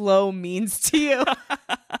what slow means to you.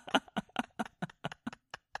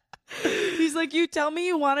 He's like, you tell me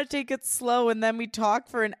you want to take it slow, and then we talk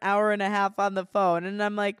for an hour and a half on the phone. And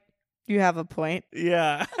I'm like, you have a point.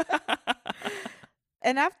 Yeah.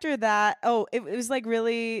 And after that, it was like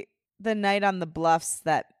really the night on the bluffs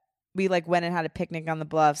that we like went and had a picnic on the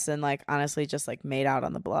bluffs and like honestly just like made out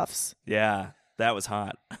on the bluffs. Yeah. That was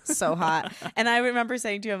hot. So hot. And I remember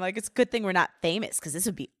saying to him, like, it's a good thing we're not famous because this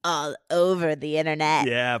would be all over the internet.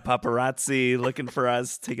 Yeah. Paparazzi looking for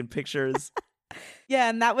us, taking pictures. Yeah.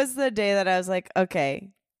 And that was the day that I was like, okay,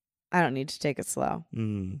 I don't need to take it slow.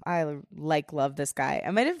 I love this guy. I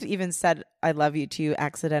might have even said I love you to you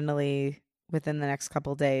accidentally within the next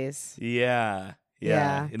couple days. Yeah.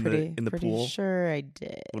 Yeah. In the pretty pool. Sure I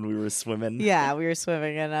did. When we were swimming. Yeah, we were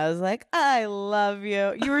swimming and I was like, I love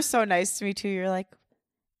you. You were so nice to me too. You're like,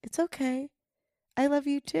 it's okay. I love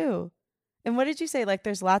you too. And what did you say? Like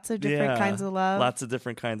there's lots of different kinds of love. Lots of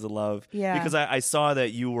different kinds of love. Yeah. Because I saw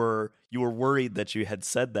that you were worried that you had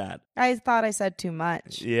said that. I thought I said too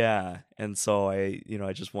much. Yeah. And so I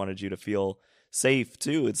just wanted you to feel safe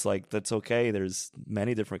too. It's like, that's okay. There's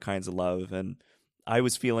many different kinds of love. And I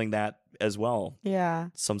was feeling that as well. Yeah.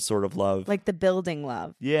 Some sort of love. Like the building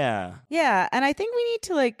love. Yeah. Yeah. And I think we need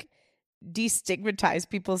to like destigmatize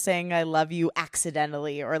people saying I love you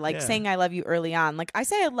accidentally or like saying I love you early on. Like I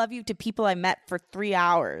say I love you to people I met for 3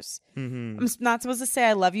 hours. Mm-hmm. I'm not supposed to say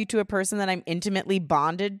I love you to a person that I'm intimately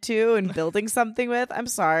bonded to and building something with. I'm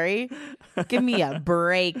sorry. Give me a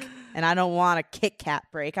break. And I don't want a Kit Kat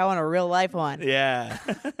break. I want a real life one. Yeah.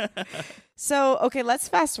 So, okay, let's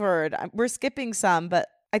fast forward. We're skipping some, but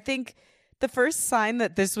I think the first sign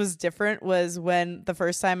that this was different was when the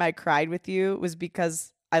first time I cried with you was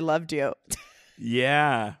because I loved you.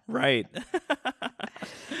 Yeah, right.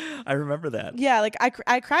 I remember that. Yeah, like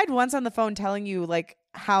I cried once on the phone telling you like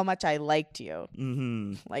how much I liked you.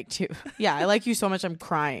 Mm-hmm. Liked you. Yeah, I like you so much I'm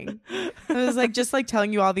crying. It was like just like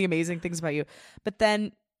telling you all the amazing things about you. But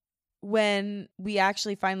then when we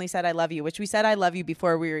actually finally said I love you, which we said I love you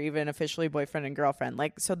before we were even officially boyfriend and girlfriend.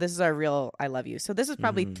 Like, so this is our real I love you. So this was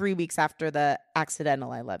probably 3 weeks after the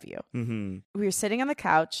accidental I love you. Mm-hmm. We were sitting on the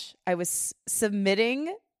couch. I was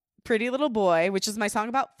submitting Pretty Little Boy, which is my song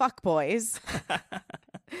about fuck boys.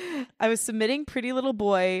 I was submitting Pretty Little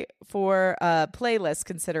Boy for a playlist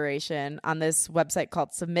consideration on this website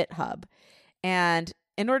called Submit Hub. And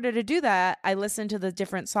in order to do that, I listen to the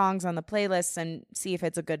different songs on the playlist and see if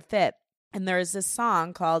it's a good fit. And there is this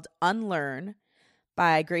song called Unlearn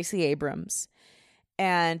by Gracie Abrams.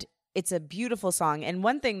 And it's a beautiful song. And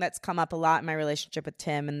one thing that's come up a lot in my relationship with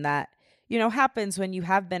Tim, and that, you know, happens when you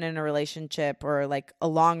have been in a relationship or like a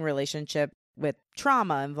long relationship with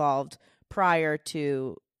trauma involved prior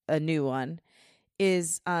to a new one,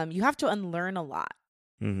 is you have to unlearn a lot.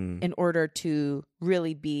 Mm-hmm. In order to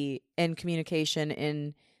really be in communication,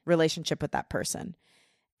 in relationship with that person.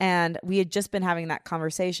 And we had just been having that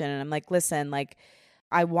conversation. And I'm like, listen, like,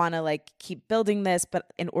 I want to like keep building this, but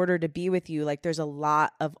in order to be with you, like there's a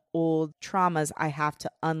lot of old traumas I have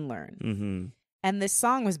to unlearn. Mm-hmm. And this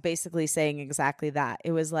song was basically saying exactly that.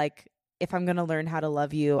 It was like, if I'm going to learn how to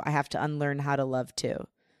love you, I have to unlearn how to love too.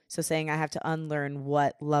 So saying I have to unlearn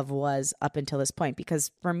what love was up until this point.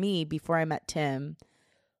 Because for me, before I met Tim,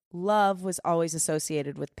 love was always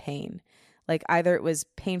associated with pain. Like either it was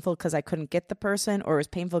painful because I couldn't get the person, or it was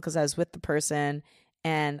painful because I was with the person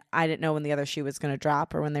and I didn't know when the other shoe was going to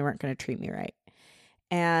drop or when they weren't going to treat me right.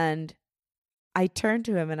 And I turned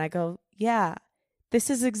to him and I go, yeah, this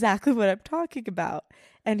is exactly what I'm talking about.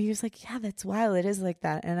 And he was like, yeah, that's wild. It is like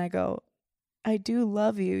that. And I go, I do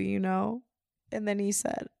love you, you know? And then he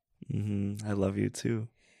said, I love you too.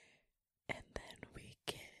 And then we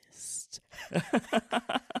kissed.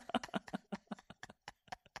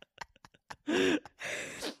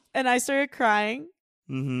 And I started crying.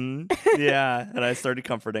 Yeah, and I started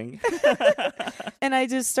comforting. And I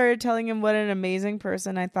just started telling him what an amazing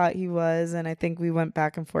person I thought he was. And I think we went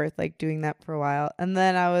back and forth like doing that for a while. And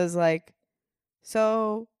then I was like,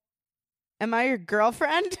 so am I your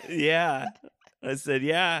girlfriend? Yeah. I said,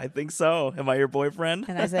 yeah, I think so. Am I your boyfriend?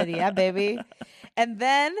 And I said, yeah, baby. And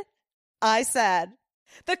then I said,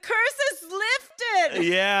 the curse is lifted.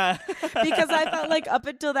 Yeah. Because I felt like up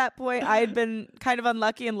until that point, I had been kind of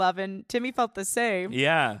unlucky in love, and Timmy felt the same.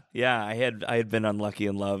 Yeah. I had been unlucky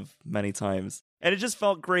in love many times. And it just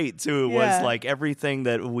felt great too. It was like everything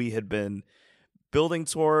that we had been building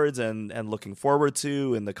towards and looking forward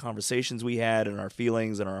to, and the conversations we had and our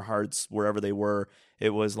feelings and our hearts, wherever they were, it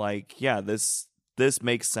was like, yeah, this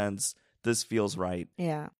makes sense. This feels right.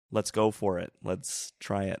 Yeah. Let's go for it. Let's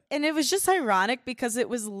try it. And it was just ironic because it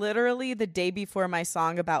was literally the day before my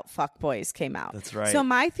song about fuckboys came out. That's right. So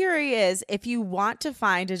my theory is, if you want to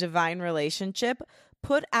find a divine relationship,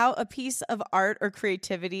 put out a piece of art or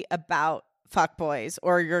creativity about fuckboys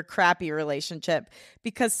or your crappy relationship,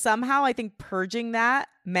 because somehow I think purging that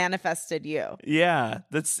manifested you. Yeah,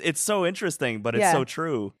 it's so interesting, but it's so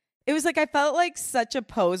true. It was like I felt like such a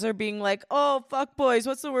poser being like, oh, fuckboys,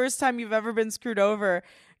 what's the worst time you've ever been screwed over?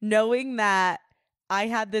 Knowing that I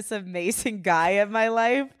had this amazing guy in my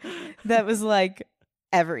life that was like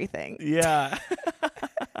everything. Yeah.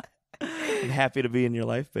 I'm happy to be in your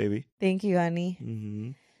life, baby. Thank you, honey.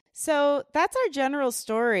 Mm-hmm. So that's our general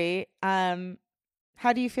story.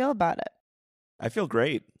 How do you feel about it? I feel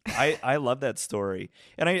great. I love that story.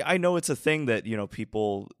 And I know it's a thing that,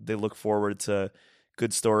 people, they look forward to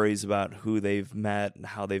good stories about who they've met and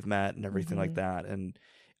how they've met and everything like that. And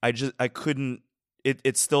I couldn't,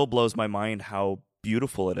 it still blows my mind how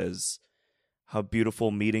beautiful it is, how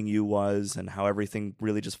beautiful meeting you was, and how everything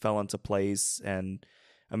really just fell into place. And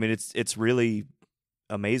I mean, it's really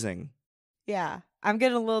amazing. Yeah, I'm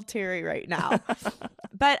getting a little teary right now.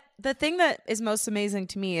 But the thing that is most amazing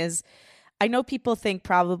to me is, I know people think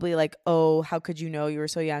probably like, oh, how could you know, you were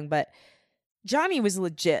so young? But Johnny was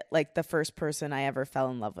legit like the first person I ever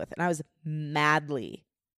fell in love with. And I was madly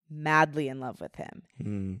in love with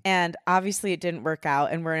him. And obviously it didn't work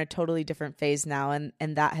out, and we're in a totally different phase now, and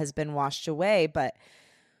that has been washed away. But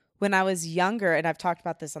when I was younger, and I've talked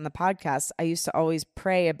about this on the podcast, I used to always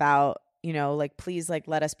pray about, like, please, like,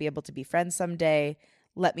 let us be able to be friends someday.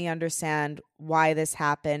 Let me understand why this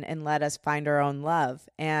happened, and let us find our own love.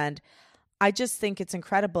 And I just think it's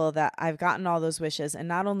incredible that I've gotten all those wishes. And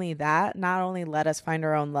not only that, not only let us find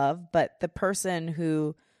our own love, but the person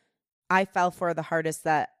who I fell for the hardest,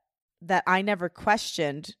 that I never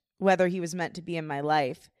questioned whether he was meant to be in my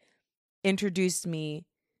life, introduced me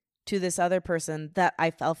to this other person that I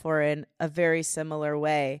fell for in a very similar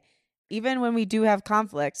way. Even when we do have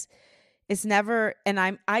conflicts, it's never, and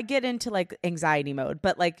I get into like anxiety mode,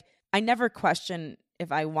 but like I never question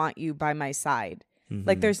if I want you by my side.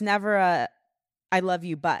 Like there's never a I love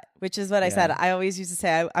you but, which is what I said. I always used to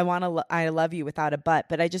say I love you without a but.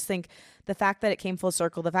 But I just think the fact that it came full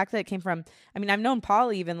circle, the fact that it came from, I mean, I've known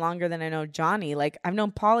Paulie even longer than I know Johnny. Like I've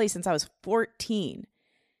known Paulie since I was 14.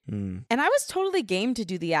 And I was totally game to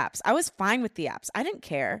do the apps. I was fine with the apps. I didn't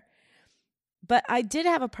care. But I did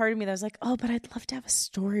have a part of me that was like, oh, but I'd love to have a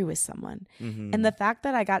story with someone. And the fact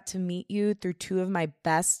that I got to meet you through two of my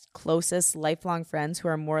best, closest, lifelong friends who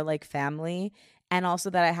are more like family, and also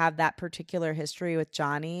that I have that particular history with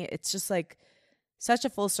Johnny, it's just like such a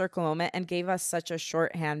full circle moment, and gave us such a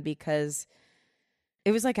shorthand, because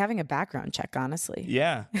it was like having a background check, honestly.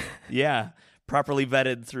 Yeah. Properly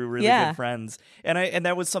vetted through really good friends. And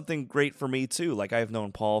that was something great for me too. Like I've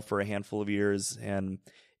known Paul for a handful of years, and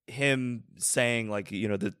him saying like,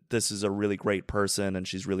 that this is a really great person and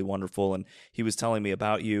she's really wonderful, and he was telling me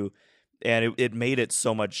about you, and it made it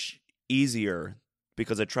so much easier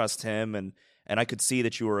because I trust him, and I could see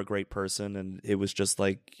that you were a great person, and it was just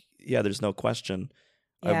like, yeah, there's no question.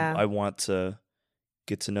 Yeah. I want to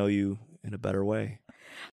get to know you in a better way.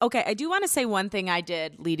 Okay, I do want to say one thing I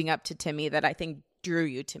did leading up to Timmy that I think drew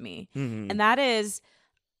you to me. And that is,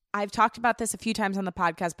 I've talked about this a few times on the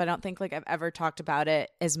podcast, but I don't think like I've ever talked about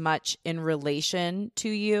it as much in relation to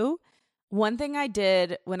you. One thing I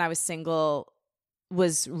did when I was single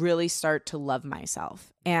was really start to love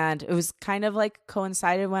myself. And it was kind of like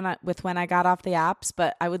coincided with when I got off the apps,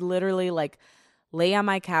 but I would literally like lay on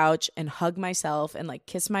my couch and hug myself and like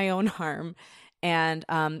kiss my own arm. And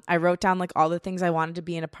I wrote down like all the things I wanted to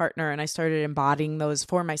be in a partner, and I started embodying those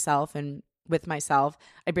for myself and with myself.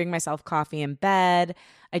 I bring myself coffee in bed.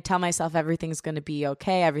 I tell myself everything's going to be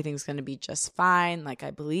okay. Everything's going to be just fine. Like, I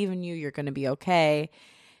believe in you. You're going to be okay.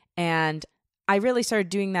 And I really started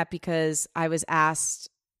doing that because I was asked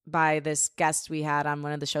by this guest we had on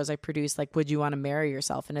one of the shows I produced, like, would you want to marry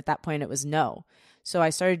yourself? And at that point it was no. So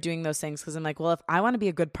I started doing those things because I'm like, well, if I want to be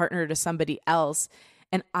a good partner to somebody else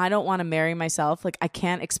and I don't want to marry myself, like I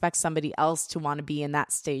can't expect somebody else to want to be in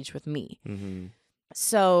that stage with me. Mm-hmm.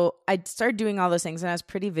 So I started doing all those things and I was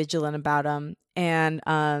pretty vigilant about them. And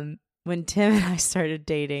when Tim and I started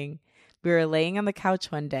dating, we were laying on the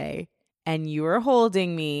couch one day and you were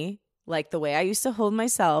holding me like the way I used to hold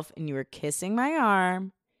myself and you were kissing my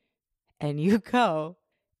arm and you go,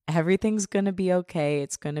 everything's going to be okay.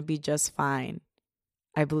 It's going to be just fine.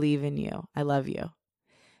 I believe in you. I love you.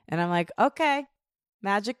 And I'm like, okay,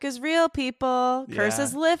 magic is real, people. Curse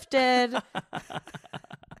is lifted.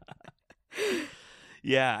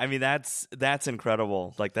 Yeah, I mean that's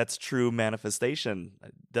incredible. Like that's true manifestation.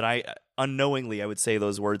 That I unknowingly I would say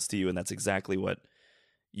those words to you, and that's exactly what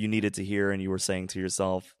you needed to hear, and you were saying to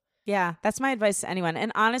yourself. Yeah, that's my advice to anyone.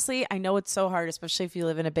 And honestly, I know it's so hard, especially if you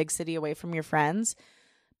live in a big city away from your friends,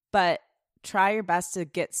 but try your best to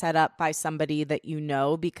get set up by somebody that you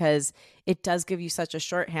know, because it does give you such a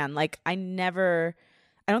shorthand. Like I don't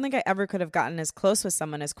think I ever could have gotten as close with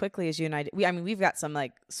someone as quickly as you and I did. We've got some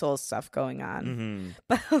like soul stuff going on. Mm-hmm.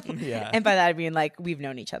 But, yeah. And by that I mean like we've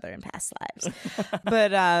known each other in past lives.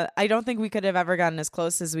 But I don't think we could have ever gotten as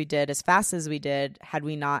close as we did, as fast as we did, had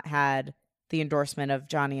we not had the endorsement of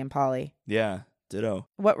Johnny and Polly. Yeah, ditto.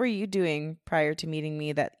 What were you doing prior to meeting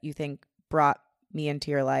me that you think brought me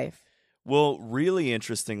into your life? Well, really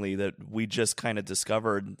interestingly, that we just kind of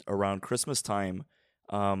discovered around Christmas time.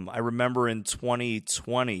 I remember in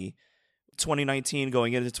 2019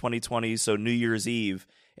 going into 2020, so New Year's Eve,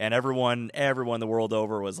 and everyone the world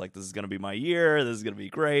over was like, this is going to be my year. This is going to be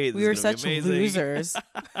great. We were such losers.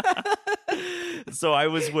 So I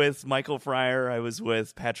was with Michael Fryer. I was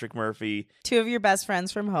with Patrick Murphy. Two of your best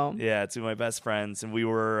friends from home. Yeah, two of my best friends. And we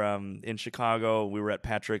were in Chicago. We were at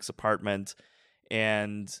Patrick's apartment.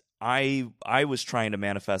 And I was trying to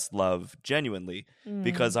manifest love genuinely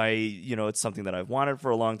because it's something that I've wanted for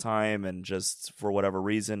a long time and just for whatever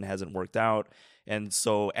reason hasn't worked out. And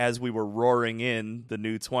so as we were roaring in the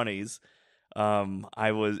new 20s,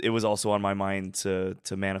 it was also on my mind to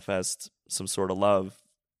manifest some sort of love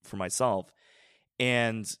for myself.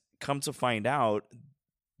 And come to find out,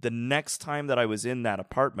 the next time that I was in that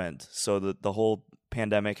apartment, so the whole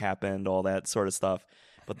pandemic happened, all that sort of stuff.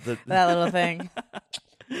 But that little thing.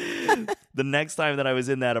 The next time that I was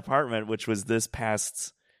in that apartment, which was this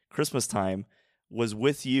past Christmas time, was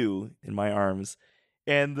with you in my arms.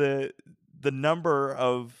 And the number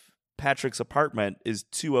of Patrick's apartment is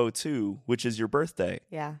 202, which is your birthday.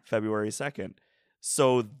 Yeah. February 2nd.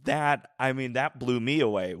 So that blew me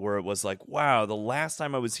away, where it was like, wow, the last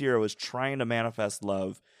time I was here, I was trying to manifest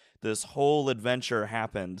love. This whole adventure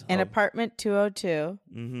happened. In apartment 202.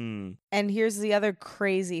 Mm-hmm. And here's the other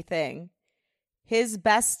crazy thing. His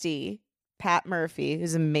bestie, Pat Murphy,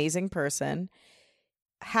 who's an amazing person,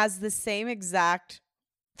 has the same exact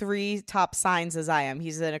 3 top signs as I am.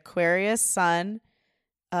 He's an Aquarius sun,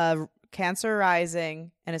 a Cancer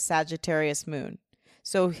rising, and a Sagittarius moon.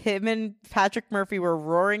 So him and Patrick Murphy were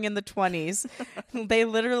roaring in the 20s. They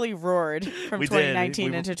literally roared from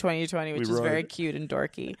 2019 into 2020, which is very cute and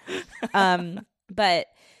dorky. But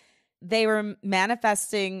they were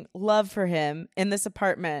manifesting love for him in this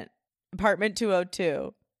apartment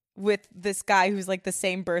 202, with this guy who's like the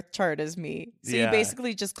same birth chart as me. So you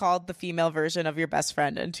basically just called the female version of your best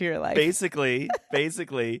friend into your life. Basically.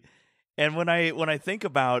 And when I think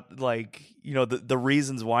about like, the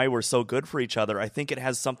reasons why we're so good for each other, I think it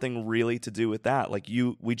has something really to do with that. Like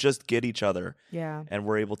we just get each other. Yeah. And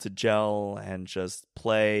we're able to gel and just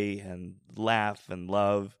play and laugh and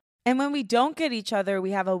love. And when we don't get each other,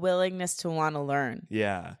 we have a willingness to want to learn.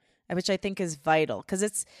 Yeah. Which I think is vital,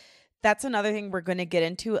 because that's another thing we're going to get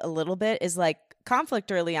into a little bit, is like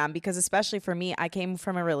conflict early on, because especially for me, I came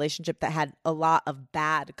from a relationship that had a lot of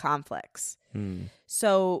bad conflicts.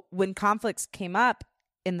 So when conflicts came up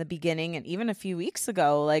in the beginning and even a few weeks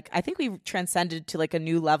ago, like I think we transcended to like a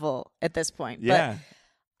new level at this point. Yeah. But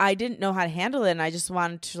I didn't know how to handle it, and I just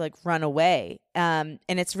wanted to like run away. And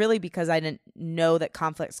it's really because I didn't know that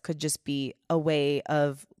conflicts could just be a way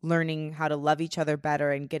of learning how to love each other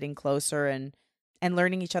better and getting closer and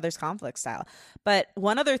learning each other's conflict style. But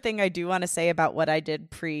one other thing I do want to say about what I did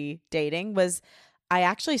pre-dating was I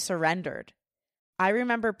actually surrendered. I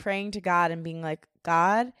remember praying to God and being like,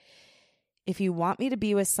 God, if you want me to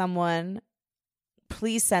be with someone,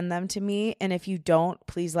 please send them to me. And if you don't,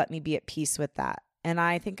 please let me be at peace with that. And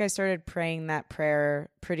I think I started praying that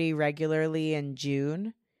prayer pretty regularly in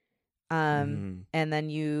June. And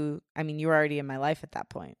then you were already in my life at that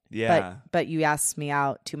point. Yeah. But you asked me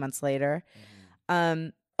out 2 months later.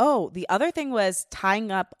 Oh, the other thing was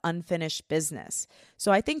tying up unfinished business.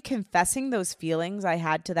 So I think confessing those feelings I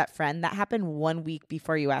had to that friend that happened 1 week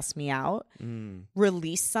before you asked me out,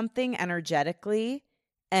 released something energetically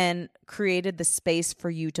and created the space for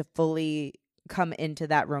you to fully come into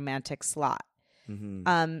that romantic slot.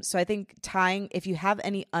 So I think if you have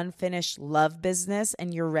any unfinished love business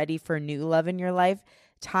and you're ready for new love in your life,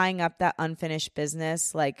 tying up that unfinished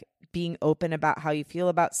business, like being open about how you feel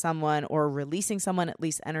about someone or releasing someone at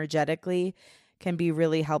least energetically, can be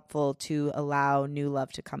really helpful to allow new love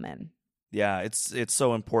to come in. Yeah, it's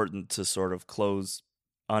so important to sort of close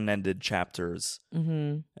unended chapters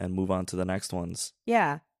and move on to the next ones.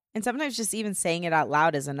 Yeah. And sometimes just even saying it out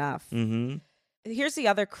loud is enough. Here's the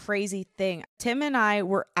other crazy thing. Tim and I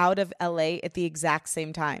were out of LA at the exact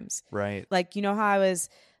same times. Right. Like, you know how I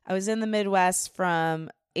was in the Midwest from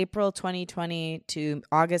April 2020 to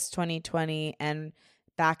August 2020 and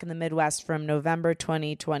back in the Midwest from November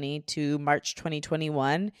 2020 to March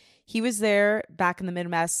 2021. He was there back in the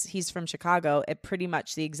Midwest. He's from Chicago at pretty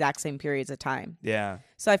much the exact same periods of time. Yeah.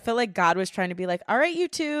 So I feel like God was trying to be like, all right, you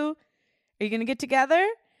two, are you going to get together?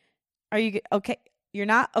 Are you okay? You're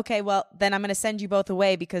not? Okay, well, then I'm going to send you both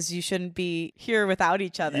away because you shouldn't be here without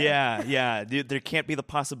each other. Yeah. There can't be the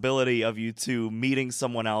possibility of you two meeting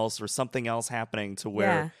someone else or something else happening to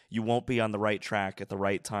where you won't be on the right track at the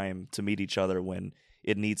right time to meet each other when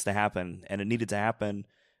it needs to happen. And it needed to happen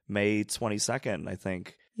May 22nd, I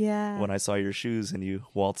think. Yeah. When I saw your shoes and you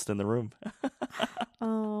waltzed in the room.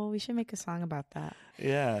 Oh, we should make a song about that.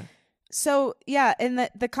 Yeah. So, yeah, in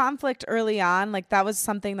the conflict early on, like that was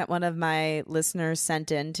something that one of my listeners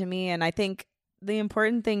sent in to me. And I think the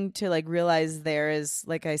important thing to like realize there is,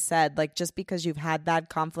 like I said, like just because you've had bad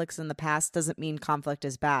conflicts in the past doesn't mean conflict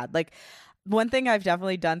is bad. Like one thing I've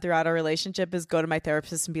definitely done throughout a relationship is go to my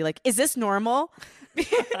therapist and be like, is this normal?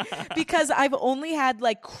 Because I've only had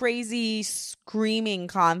like crazy screaming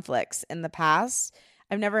conflicts in the past.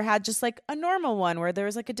 I've never had just like a normal one where there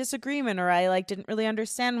was like a disagreement or I like didn't really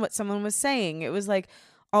understand what someone was saying. It was like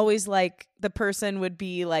always like the person would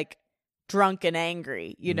be like drunk and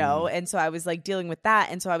angry, you know? And so I was like dealing with that.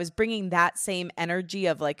 And so I was bringing that same energy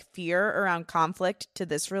of like fear around conflict to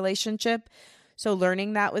this relationship. So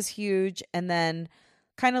learning that was huge. And then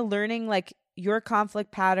kind of learning like your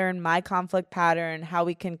conflict pattern, my conflict pattern, how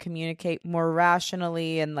we can communicate more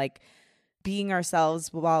rationally and like being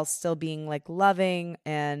ourselves while still being like loving.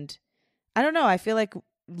 And I don't know, I feel like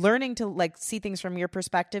learning to like see things from your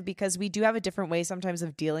perspective because we do have a different way sometimes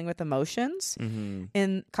of dealing with emotions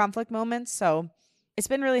in conflict moments. So it's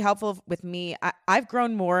been really helpful with me. I've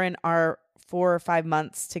grown more in our 4 or 5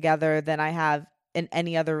 months together than I have in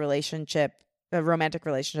any other relationship, a romantic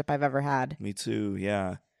relationship I've ever had. Me too.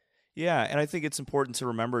 Yeah. Yeah. And I think it's important to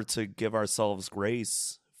remember to give ourselves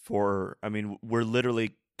grace we're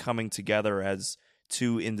literally coming together as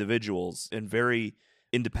two individuals and very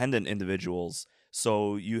independent individuals.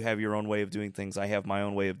 So you have your own way of doing things. I have my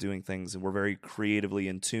own way of doing things. And we're very creatively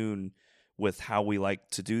in tune with how we like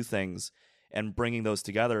to do things. And bringing those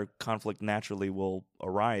together, conflict naturally will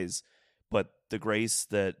arise. But the grace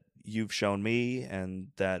that you've shown me and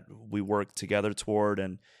that we work together toward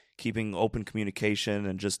and keeping open communication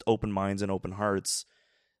and just open minds and open hearts,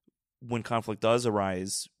 when conflict does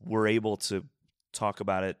arise, we're able to talk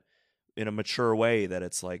about it in a mature way that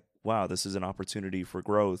it's like, wow, this is an opportunity for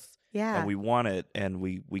growth. Yeah. And we want it and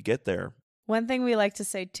we get there. One thing we like to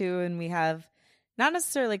say too, and we have not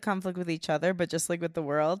necessarily conflict with each other, but just like with the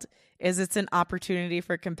world, is it's an opportunity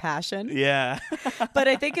for compassion. Yeah. But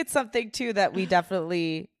I think it's something too that we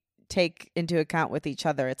definitely take into account with each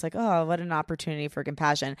other. It's like, oh, what an opportunity for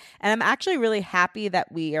compassion. And I'm actually really happy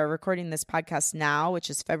that we are recording this podcast now, which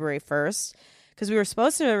is February 1st. Because we were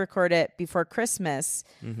supposed to record it before Christmas,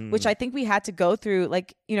 which I think we had to go through.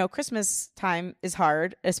 Like, you know, Christmas time is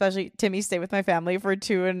hard, especially Timmy stayed with my family for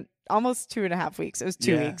almost 2.5 weeks. It was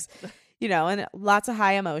 2 weeks, you know, and lots of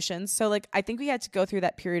high emotions. So like, I think we had to go through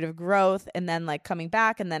that period of growth and then like coming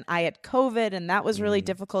back. And then I had COVID and that was really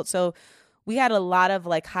difficult. So we had a lot of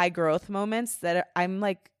like high growth moments that I'm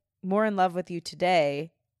like more in love with you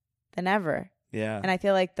today than ever. Yeah. And I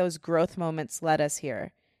feel like those growth moments led us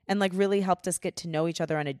here. And like really helped us get to know each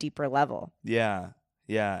other on a deeper level. Yeah.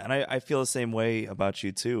 Yeah. And I feel the same way about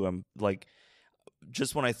you too. I'm like,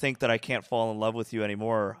 just when I think that I can't fall in love with you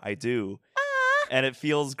anymore, I do. And it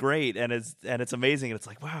feels great. And it's amazing. And it's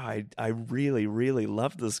like, wow, I really, really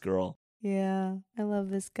love this girl. Yeah. I love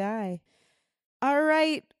this guy. All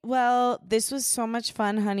right. Well, this was so much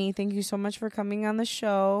fun, honey. Thank you so much for coming on the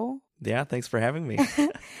show. Yeah. Thanks for having me.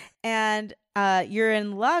 And you're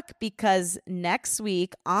in luck because next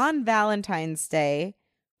week on Valentine's Day,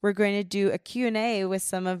 we're going to do a Q&A with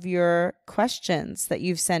some of your questions that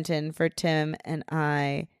you've sent in for Tim and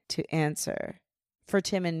I to answer. For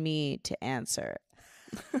Tim and me to answer.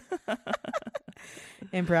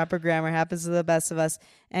 Improper grammar happens to the best of us.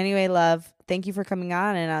 Anyway, love, thank you for coming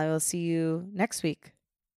on, and I will see you next week.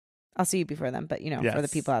 I'll see you before then, but Yes. for the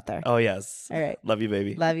people out there. Oh, yes. All right. Love you,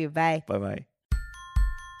 baby. Love you. Bye. Bye-bye.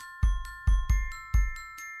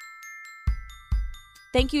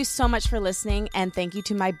 Thank you so much for listening, and thank you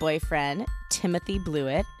to my boyfriend, Timothy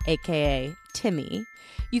Blewitt, aka Timmy.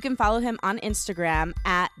 You can follow him on Instagram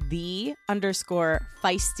at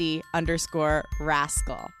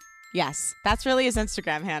 _feisty_rascal. Yes, that's really his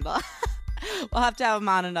Instagram handle. We'll have to have him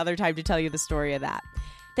on another time to tell you the story of that.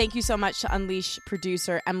 Thank you so much to Unleash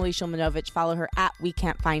producer Emily Shulmanovich. Follow her at We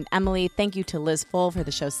Can't Find Emily. Thank you to Liz Full for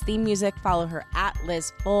the show's theme music. Follow her at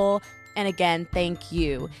Liz Full. And again, thank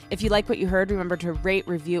you. If you like what you heard, remember to rate,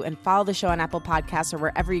 review, and follow the show on Apple Podcasts or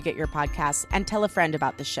wherever you get your podcasts, and tell a friend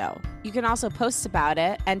about the show. You can also post about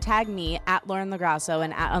it and tag me at Lauren Lagrasso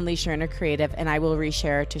and at Unleash Your Inner Creative, and I will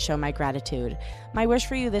reshare to show my gratitude. My wish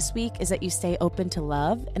for you this week is that you stay open to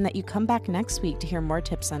love and that you come back next week to hear more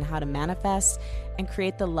tips on how to manifest and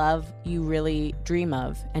create the love you really dream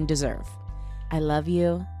of and deserve. I love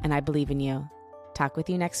you, and I believe in you. Talk with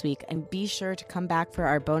you next week, and be sure to come back for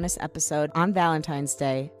our bonus episode on Valentine's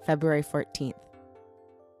Day, February 14th.